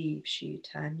breath leaves you,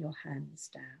 turn your hands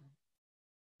down.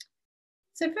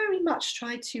 So very much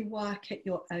try to work at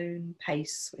your own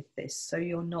pace with this, so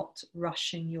you're not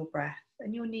rushing your breath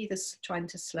and you're neither trying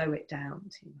to slow it down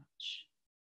too much.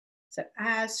 So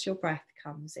as your breath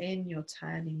comes in, you're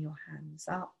turning your hands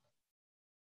up.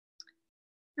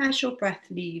 As your breath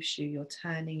leaves you, you're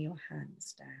turning your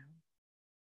hands down.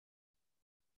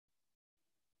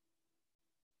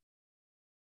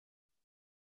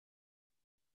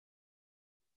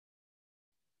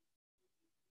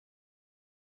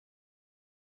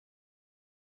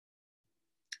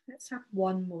 Let's have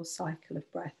one more cycle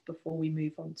of breath before we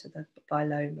move on to the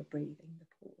viloma breathing, the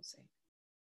pausing.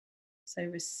 So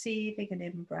receiving an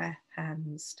in-breath,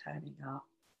 hands turning up.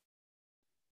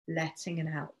 Letting an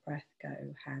out-breath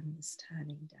go, hands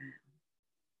turning down.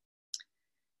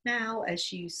 Now,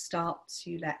 as you start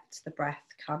to let the breath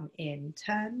come in,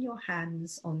 turn your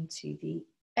hands onto the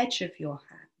edge of your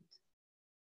hand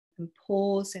and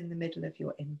pause in the middle of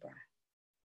your in-breath.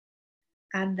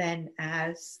 And then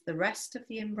as the rest of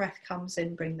the in-breath comes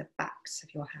in, bring the backs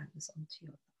of your hands onto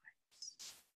your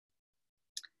thighs.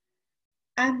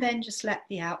 And then just let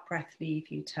the out-breath leave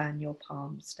you, turn your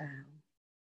palms down.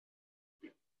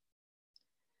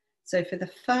 So for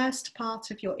the first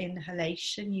part of your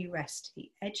inhalation, you rest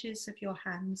the edges of your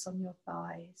hands on your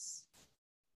thighs.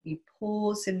 You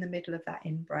pause in the middle of that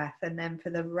in-breath, and then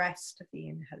for the rest of the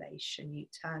inhalation, you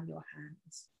turn your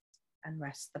hands and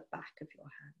rest the back of your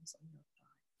hands on your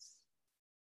thighs.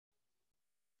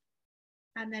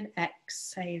 And then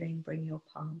exhaling, bring your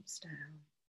palms down.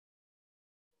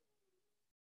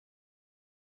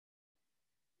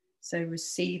 So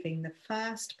receiving the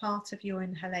first part of your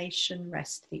inhalation,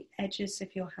 rest the edges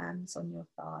of your hands on your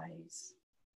thighs.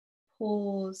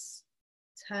 Pause,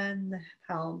 turn the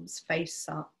palms face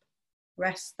up,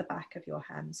 rest the back of your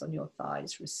hands on your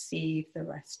thighs, receive the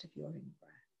rest of your in-breath.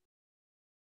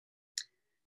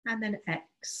 And then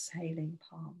exhaling,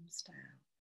 palms down.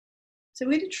 So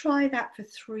we're going to try that for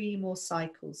 3 more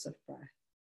cycles of breath.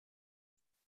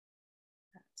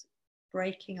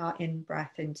 Breaking our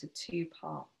in-breath into 2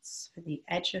 parts for the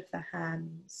edge of the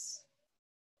hands,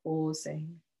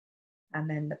 pausing, and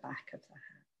then the back of the hands.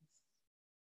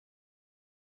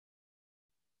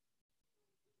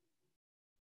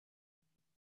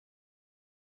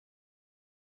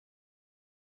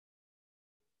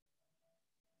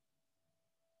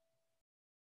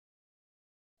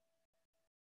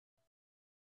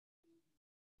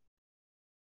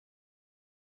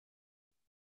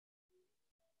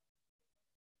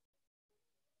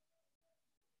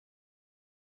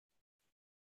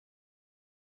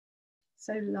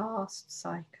 So last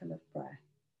cycle of breath.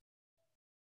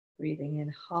 Breathing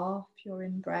in half your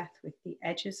in-breath with the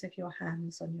edges of your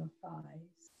hands on your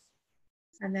thighs.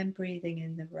 And then breathing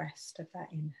in the rest of that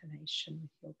inhalation with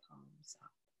your palms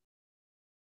up.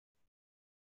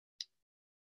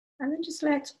 And then just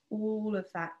let all of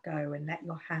that go and let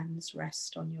your hands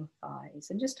rest on your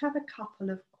thighs. And just have a couple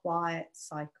of quiet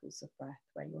cycles of breath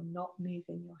where you're not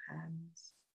moving your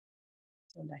hands.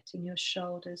 You're letting your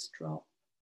shoulders drop.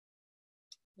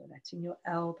 You're letting your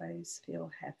elbows feel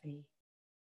heavy.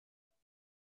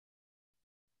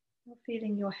 You're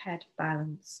feeling your head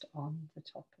balanced on the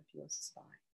top of your spine.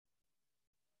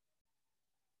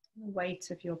 The weight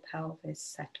of your pelvis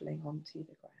settling onto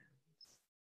the ground.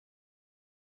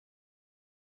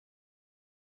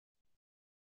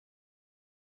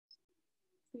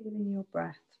 Feeling your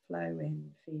breath flow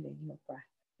in, feeling your breath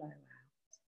flow out.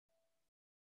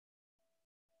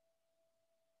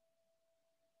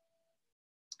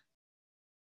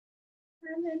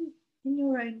 And then in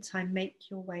your own time, make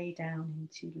your way down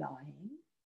into lying.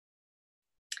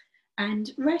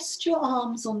 And rest your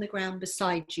arms on the ground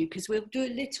beside you, because we'll do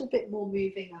a little bit more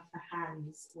moving of the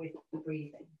hands with the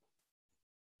breathing.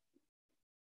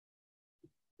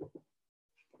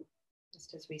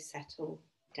 Just as we settle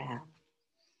down.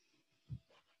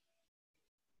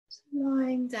 So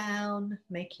lying down,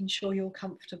 making sure you're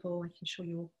comfortable, making sure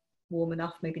you're warm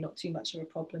enough, maybe not too much of a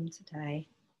problem today.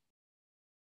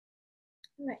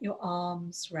 Let your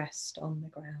arms rest on the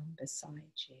ground beside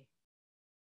you.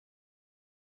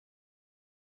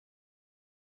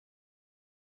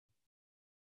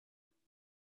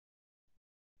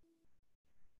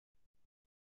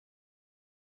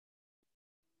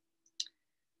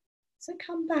 So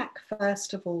come back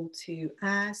first of all to,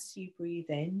 as you breathe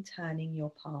in, turning your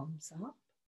palms up.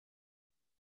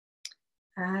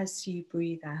 As you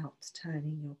breathe out,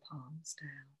 turning your palms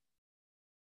down.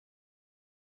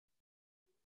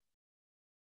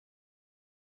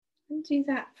 And do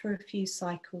that for a few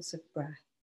cycles of breath.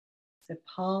 So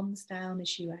palms down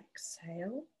as you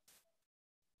exhale.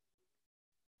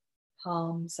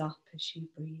 Palms up as you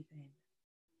breathe in.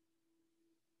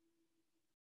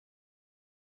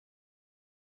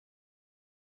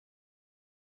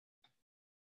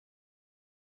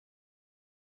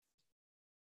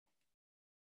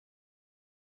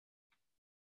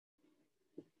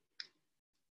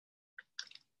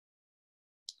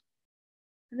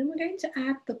 And then we're going to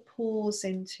add the pause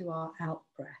into our out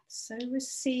breath. So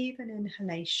receive an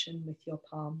inhalation with your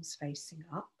palms facing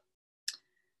up.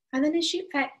 And then as you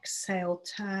exhale,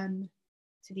 turn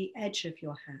to the edge of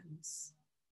your hands,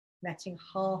 letting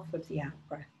half of the out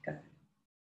breath go.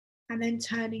 And then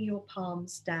turning your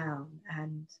palms down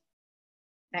and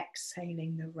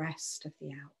exhaling the rest of the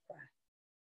out breath.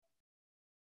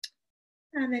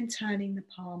 And then turning the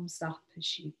palms up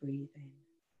as you breathe in.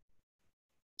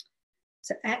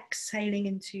 So exhaling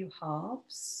into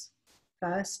halves,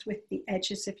 first with the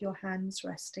edges of your hands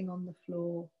resting on the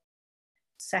floor,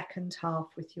 second half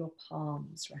with your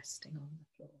palms resting on the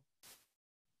floor.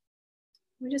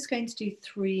 We're just going to do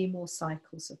 3 more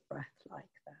cycles of breath like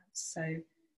that. So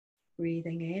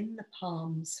breathing in, the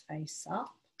palms face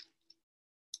up.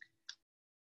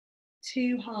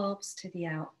 2 halves to the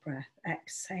out breath,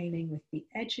 exhaling with the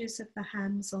edges of the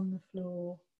hands on the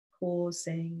floor,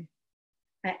 pausing,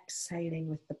 exhaling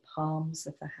with the palms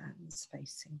of the hands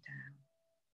facing down.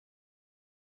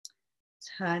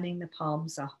 Turning the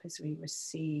palms up as we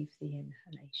receive the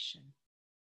inhalation.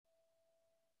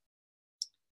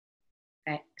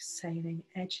 Exhaling,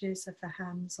 edges of the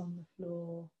hands on the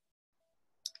floor,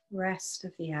 rest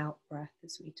of the out breath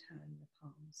as we turn the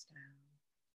palms down.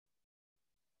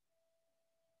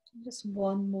 And just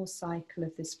 1 more cycle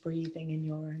of this breathing in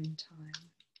your own time.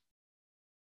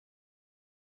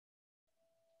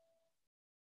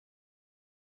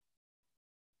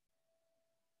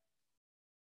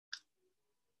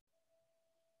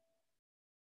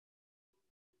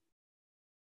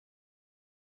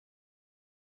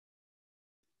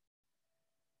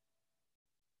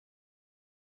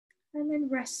 And then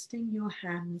resting your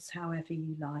hands however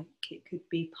you like. It could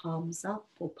be palms up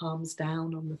or palms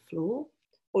down on the floor,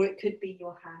 or it could be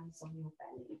your hands on your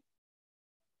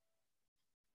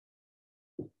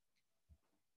belly.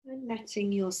 And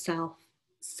letting yourself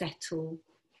settle,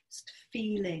 just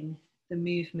feeling the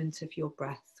movement of your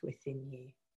breath within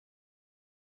you.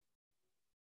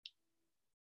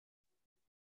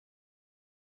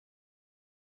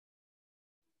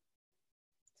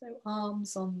 So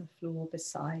arms on the floor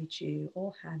beside you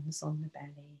or hands on the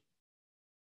belly.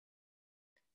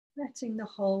 Letting the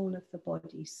whole of the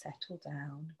body settle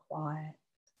down, quiet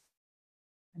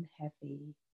and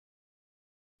heavy.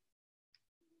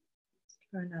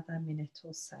 Just for another minute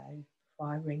or so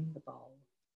before I ring the bowl.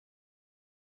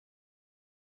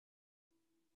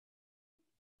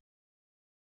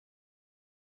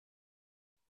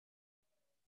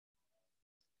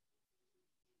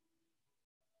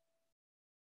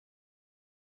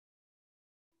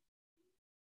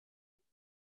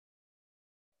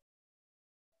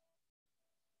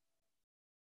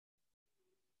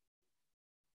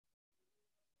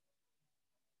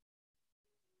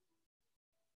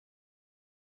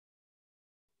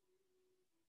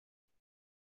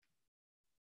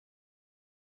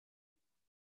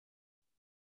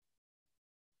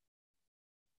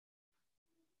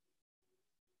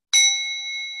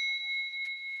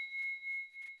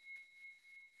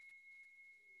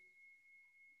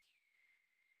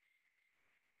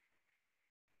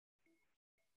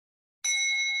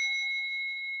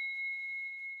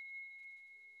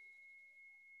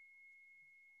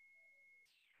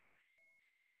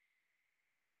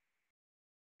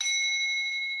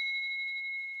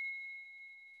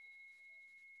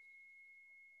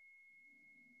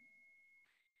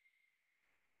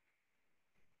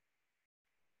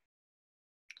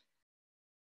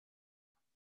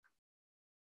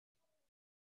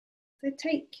 So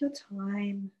take your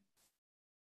time,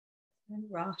 don't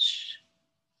rush.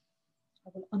 I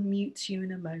will unmute you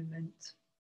in a moment.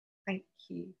 Thank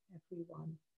you,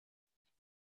 everyone.